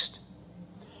Christ.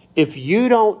 If you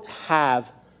don't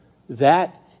have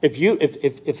that, if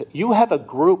you have a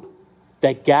group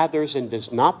that gathers and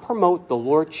does not promote the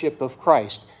Lordship of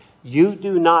Christ, you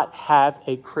do not have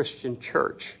a Christian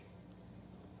church,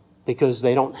 because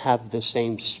they don't have the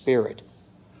same spirit.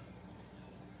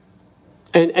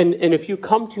 And if you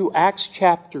come to Acts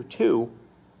chapter 2,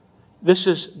 this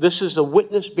is a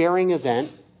witness-bearing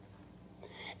event.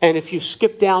 And if you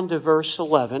skip down to verse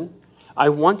 11, I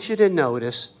want you to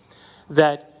notice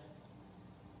that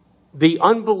the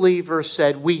unbelievers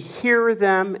said, "We hear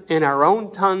them in our own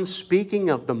tongues speaking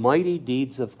of the mighty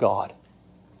deeds of God."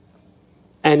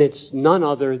 And it's none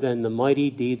other than the mighty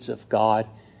deeds of God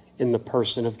in the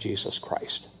person of Jesus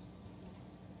Christ.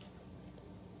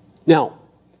 Now,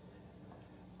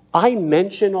 I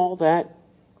mention all that,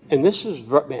 and this is,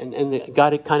 and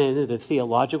got it kind of into the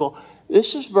theological.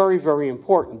 This is very, very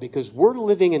important, because we're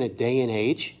living in a day and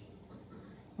age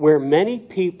where many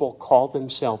people call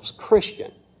themselves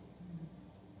Christian.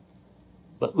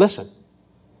 But listen,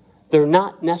 they're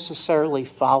not necessarily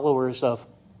followers of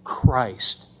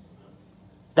Christ.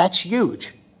 That's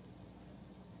huge.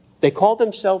 They call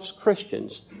themselves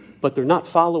Christians, but they're not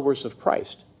followers of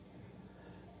Christ.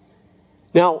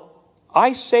 Now,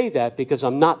 I say that because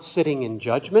I'm not sitting in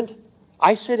judgment.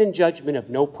 I sit in judgment of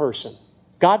no person.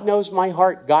 God knows my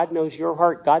heart. God knows your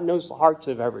heart. God knows the hearts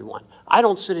of everyone. I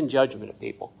don't sit in judgment of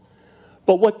people.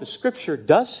 But what the Scripture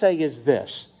does say is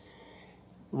this.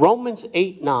 Romans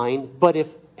 8:9, "But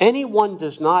if anyone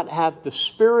does not have the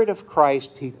Spirit of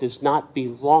Christ, he does not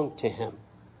belong to him."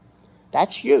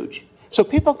 That's huge. So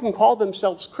people can call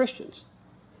themselves Christians,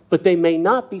 but they may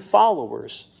not be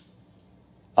followers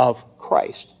of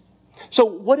Christ. So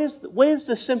what is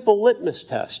the simple litmus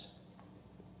test?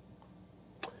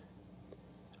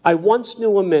 I once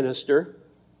knew a minister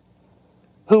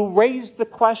who raised the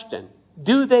question,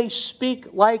 do they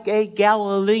speak like a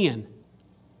Galilean?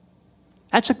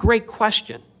 That's a great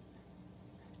question.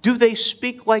 Do they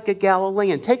speak like a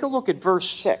Galilean? Take a look at verse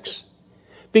 6.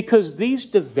 Because these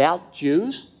devout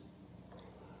Jews,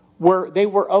 they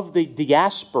were of the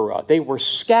diaspora. They were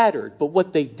scattered. But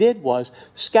what they did was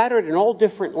scattered in all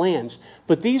different lands.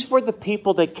 But these were the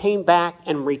people that came back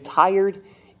and retired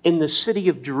in the city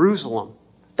of Jerusalem.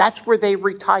 That's where they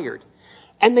retired.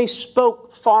 And they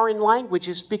spoke foreign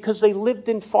languages because they lived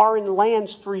in foreign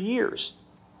lands for years.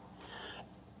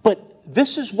 But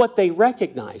this is what they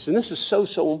recognized, and this is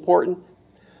so important.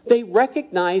 They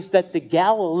recognized that the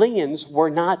Galileans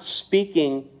were not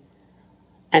speaking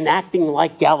and acting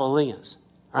like Galileans,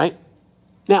 right?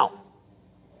 Now,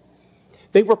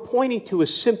 they were pointing to a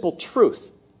simple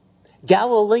truth.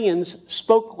 Galileans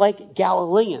spoke like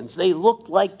Galileans. They looked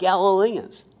like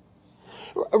Galileans.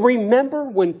 Remember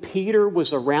when Peter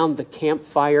was around the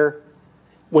campfire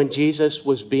when Jesus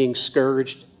was being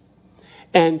scourged?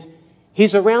 And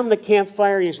He's around the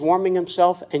campfire, he's warming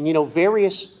himself, and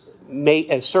various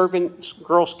servant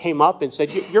girls came up and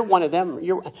said, "You're one of them."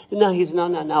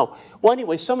 No. Well,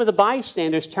 anyway, some of the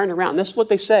bystanders turned around. This is what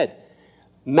they said.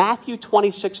 Matthew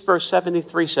 26, verse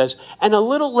 73 says, "And a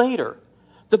little later,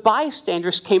 the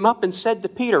bystanders came up and said to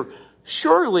Peter,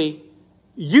 'Surely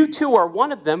you too are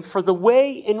one of them, for the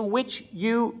way in which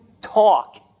you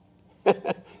talk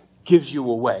gives you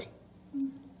away.'"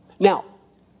 Now,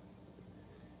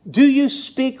 do you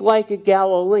speak like a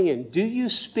Galilean? Do you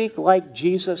speak like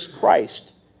Jesus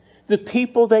Christ? The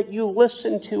people that you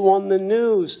listen to on the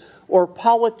news, or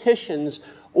politicians,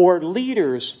 or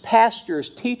leaders, pastors,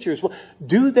 teachers,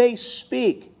 do they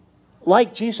speak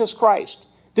like Jesus Christ?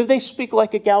 Do they speak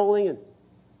like a Galilean?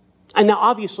 And now,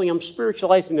 obviously, I'm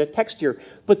spiritualizing the text here,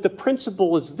 but the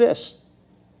principle is this.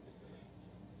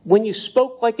 When you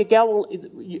spoke like a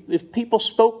Galilean, if people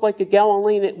spoke like a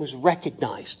Galilean, it was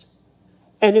recognized.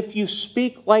 And if you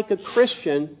speak like a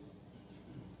Christian,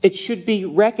 it should be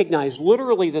recognized.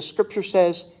 Literally, the scripture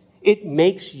says, it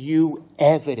makes you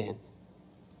evident.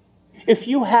 If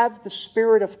you have the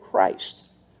Spirit of Christ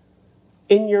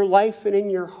in your life and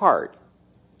in your heart,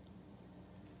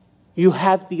 you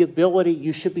have the ability,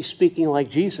 you should be speaking like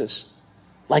Jesus,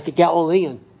 like a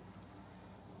Galilean.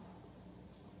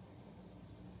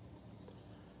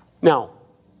 Now,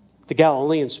 the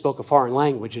Galileans spoke a foreign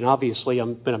language, and obviously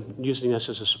I'm using this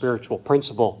as a spiritual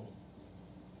principle.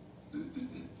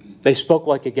 They spoke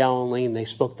like a Galilean. They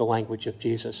spoke the language of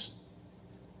Jesus.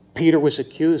 Peter was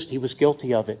accused. He was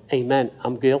guilty of it. Amen.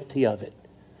 I'm guilty of it.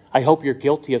 I hope you're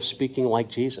guilty of speaking like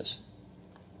Jesus.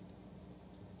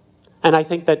 And I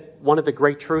think that one of the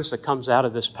great truths that comes out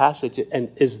of this passage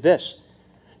is this.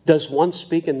 Does one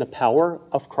speak in the power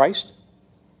of Christ,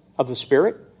 of the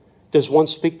Spirit? Does one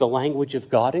speak the language of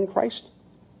God in Christ?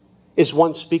 Does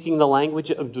one speak of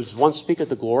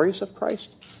the glories of Christ?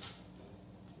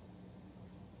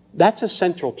 That's a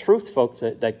central truth, folks,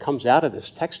 that comes out of this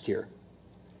text here.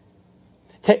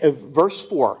 Verse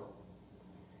 4.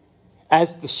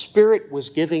 As the Spirit was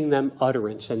giving them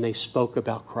utterance and they spoke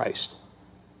about Christ.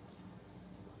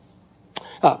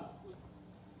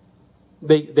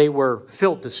 They were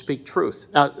filled to speak truth.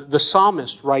 The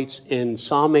psalmist writes in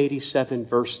Psalm 87,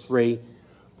 verse 3,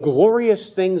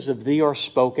 "Glorious things of thee are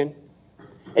spoken."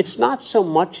 It's not so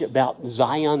much about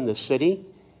Zion, the city,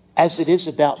 as it is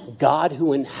about God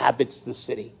who inhabits the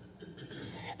city.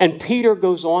 And Peter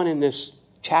goes on in this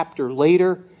chapter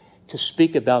later to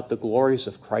speak about the glories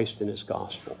of Christ and his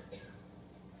gospel.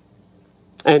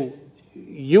 And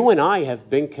you and I have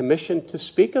been commissioned to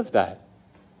speak of that.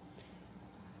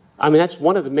 I mean, that's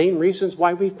one of the main reasons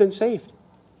why we've been saved.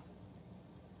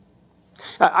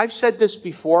 I've said this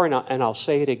before, and I'll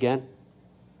say it again.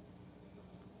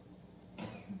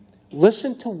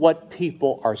 Listen to what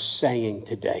people are saying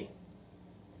today.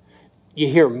 You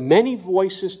hear many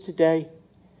voices today,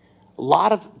 a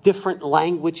lot of different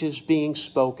languages being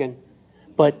spoken,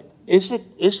 but is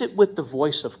it with the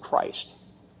voice of Christ?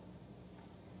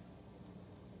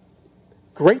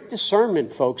 Great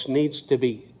discernment, folks, needs to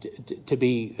be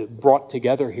brought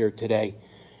together here today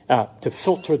to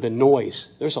filter the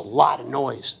noise. There's a lot of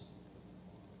noise.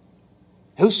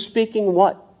 Who's speaking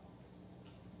what?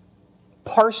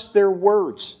 Parse their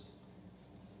words.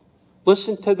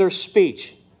 Listen to their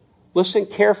speech. Listen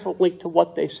carefully to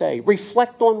what they say.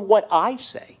 Reflect on what I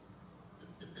say.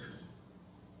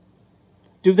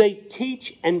 Do they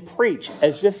teach and preach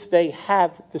as if they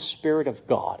have the Spirit of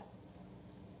God?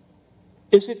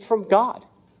 Is it from God?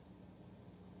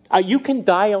 You can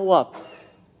dial up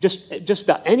just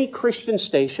about any Christian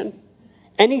station,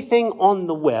 anything on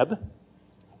the web.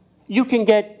 You could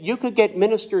get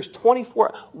ministers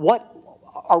 24.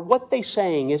 What they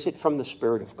saying? Is it from the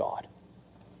Spirit of God?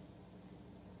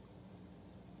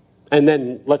 And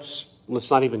then let's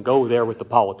not even go there with the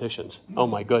politicians. Oh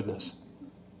my goodness.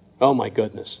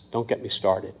 Don't get me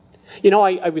started.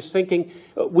 I was thinking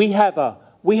we have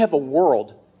a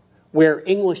world where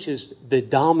English is the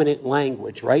dominant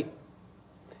language, right?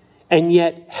 And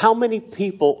yet, how many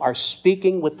people are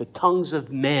speaking with the tongues of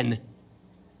men,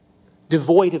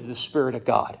 devoid of the Spirit of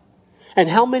God? And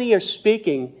how many are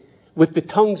speaking with the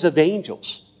tongues of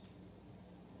angels,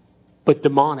 but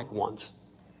demonic ones?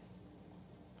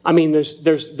 I mean,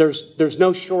 there's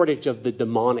no shortage of the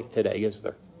demonic today, is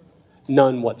there?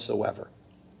 None whatsoever.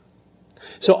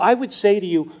 So I would say to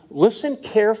you, listen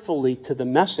carefully to the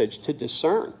message to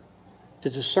discern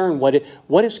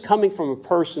what is coming from a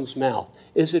person's mouth.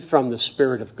 Is it from the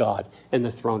Spirit of God and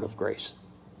the throne of grace?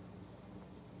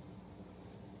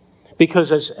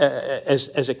 Because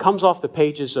as it comes off the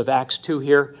pages of Acts 2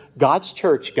 here, God's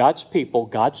church, God's people,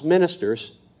 God's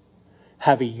ministers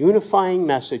have a unifying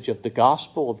message of the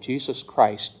gospel of Jesus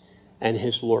Christ and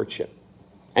his lordship.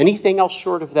 Anything else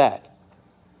short of that,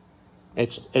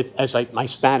 my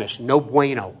Spanish, no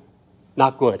bueno,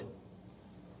 not good.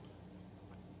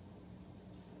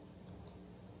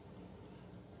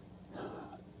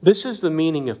 This is the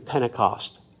meaning of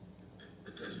Pentecost.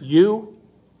 You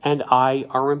and I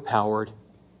are empowered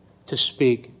to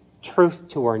speak truth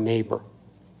to our neighbor.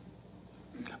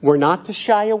 We're not to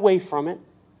shy away from it,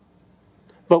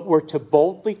 but we're to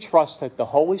boldly trust that the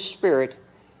Holy Spirit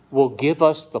will give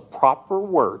us the proper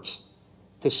words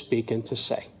to speak and to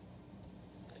say.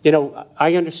 You know,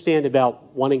 I understand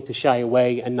about wanting to shy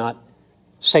away and not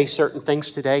say certain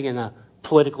things today in a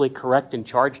politically correct and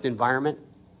charged environment,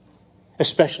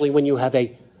 especially when you have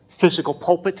a physical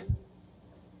pulpit.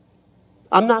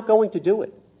 I'm not going to do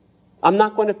it. I'm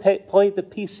not going to play the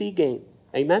PC game.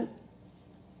 Amen?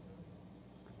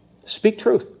 Speak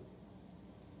truth.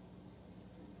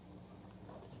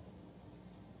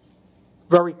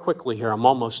 Very quickly here, I'm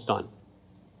almost done.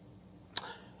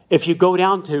 If you go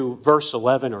down to verse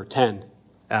 11 or 10,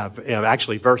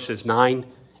 actually verses 9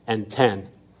 and 10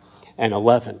 and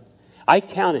 11, I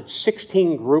counted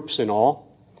 16 groups in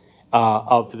all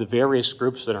of the various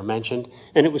groups that are mentioned,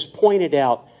 and it was pointed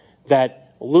out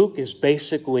that Luke is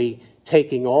basically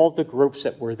taking all the groups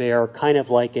that were there kind of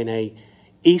like in a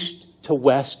east to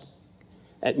west,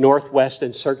 at northwest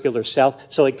and circular south.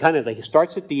 So he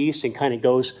starts at the east and kind of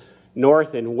goes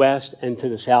north and west and to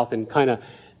the south, and kind of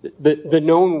the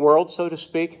known world, so to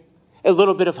speak. A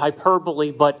little bit of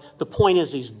hyperbole, but the point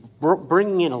is he's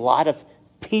bringing in a lot of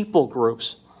people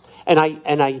groups, and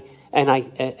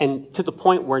to the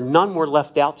point where none were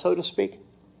left out, so to speak,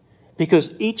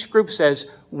 because each group says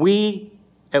we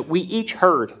each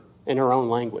heard in our own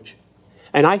language,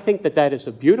 and I think that is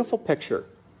a beautiful picture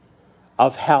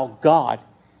of how God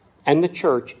and the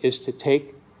church is to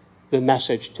take the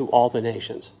message to all the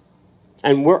nations.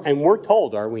 And we're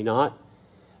told, are we not,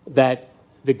 that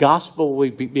the gospel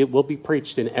will be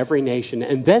preached in every nation,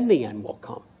 and then the end will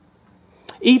come.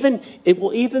 It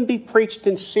will even be preached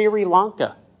in Sri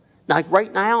Lanka. Like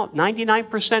right now,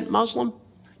 99% Muslim.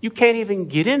 You can't even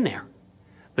get in there,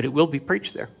 but it will be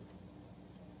preached there.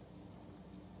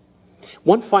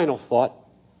 One final thought.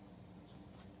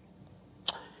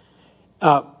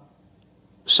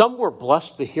 Some were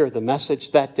blessed to hear the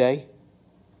message that day,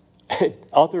 and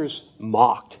others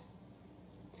mocked.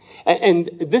 And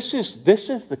this is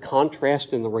the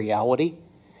contrast in the reality.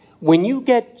 When you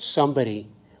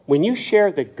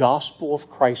share the gospel of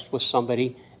Christ with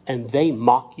somebody and they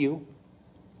mock you,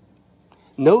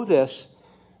 know this: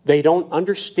 they don't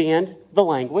understand the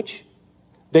language.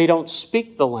 They don't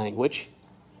speak the language.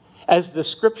 As the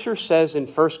scripture says in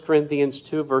 1 Corinthians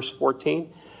 2, verse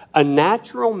 14, a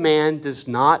natural man does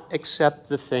not accept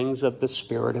the things of the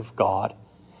Spirit of God,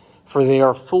 for they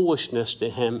are foolishness to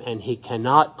him, and he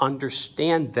cannot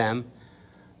understand them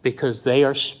because they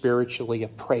are spiritually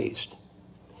appraised.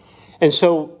 And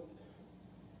so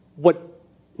what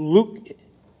Luke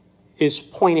is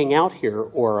pointing out here,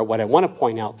 or what I want to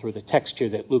point out through the text here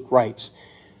that Luke writes,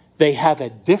 they have a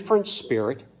different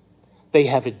spirit, they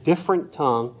have a different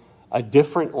tongue, a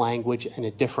different language, and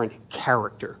a different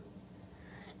character.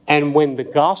 And when the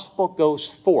gospel goes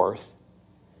forth,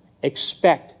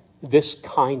 expect this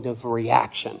kind of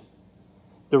reaction.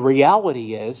 The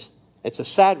reality is, it's a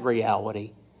sad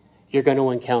reality, you're going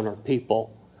to encounter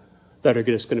people that are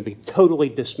just going to be totally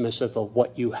dismissive of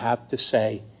what you have to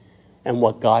say and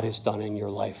what God has done in your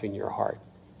life, in your heart.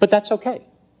 But that's okay,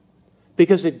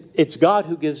 because it's God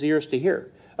who gives ears to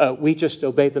hear. We just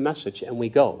obey the message and we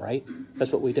go, right?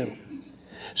 That's what we do.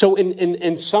 So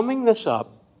in summing this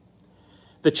up,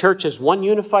 the church has one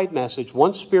unified message,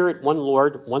 one Spirit, one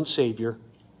Lord, one Savior.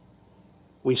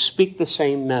 We speak the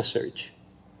same message.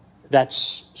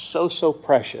 That's so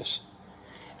precious.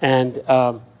 And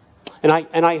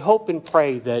I hope and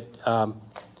pray that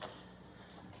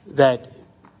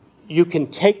you can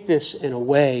take this in a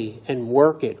way and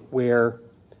work it where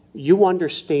you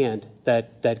understand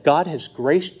that God has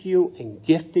graced you and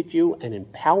gifted you and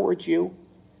empowered you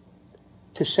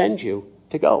to send you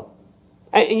to go.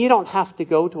 And you don't have to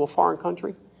go to a foreign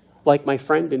country like my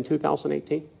friend in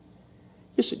 2018.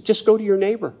 Just go to your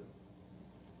neighbor.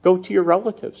 Go to your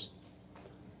relatives.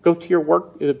 Go to your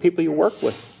work, the people you work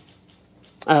with.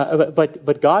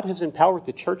 But God has empowered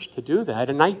the church to do that,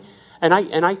 and I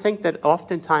think that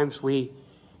oftentimes we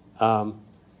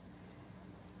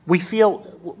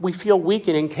feel weak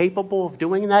and incapable of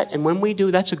doing that, and when we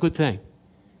do, that's a good thing,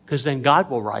 because then God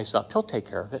will rise up. He'll take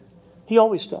care of it. He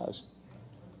always does.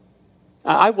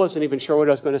 I wasn't even sure what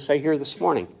I was going to say here this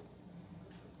morning,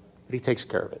 but He takes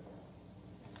care of it.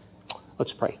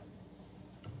 Let's pray.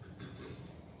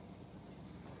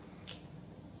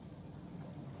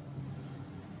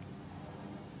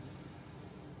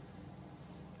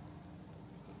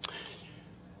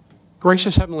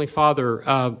 Gracious Heavenly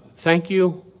Father, thank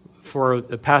you for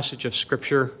the passage of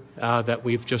Scripture that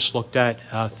we've just looked at.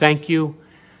 Thank you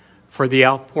for the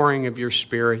outpouring of your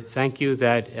Spirit. Thank you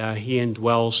that He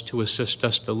indwells to assist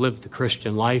us to live the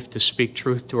Christian life, to speak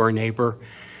truth to our neighbor,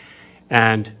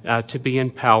 and to be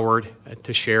empowered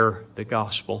to share the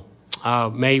gospel.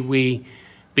 May we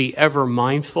be ever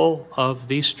mindful of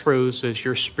these truths as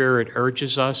your Spirit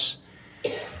urges us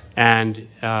and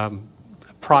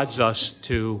prods us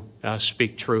to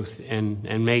speak truth. And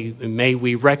may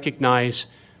we recognize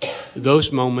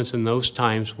those moments and those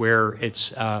times where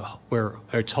it's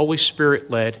Holy Spirit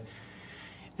led,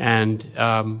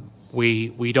 and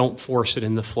we don't force it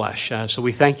in the flesh. So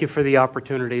we thank you for the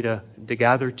opportunity to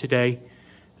gather today,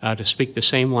 to speak the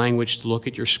same language, to look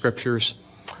at your scriptures.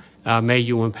 May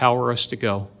you empower us to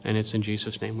go, and it's in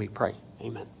Jesus' name we pray.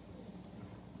 Amen.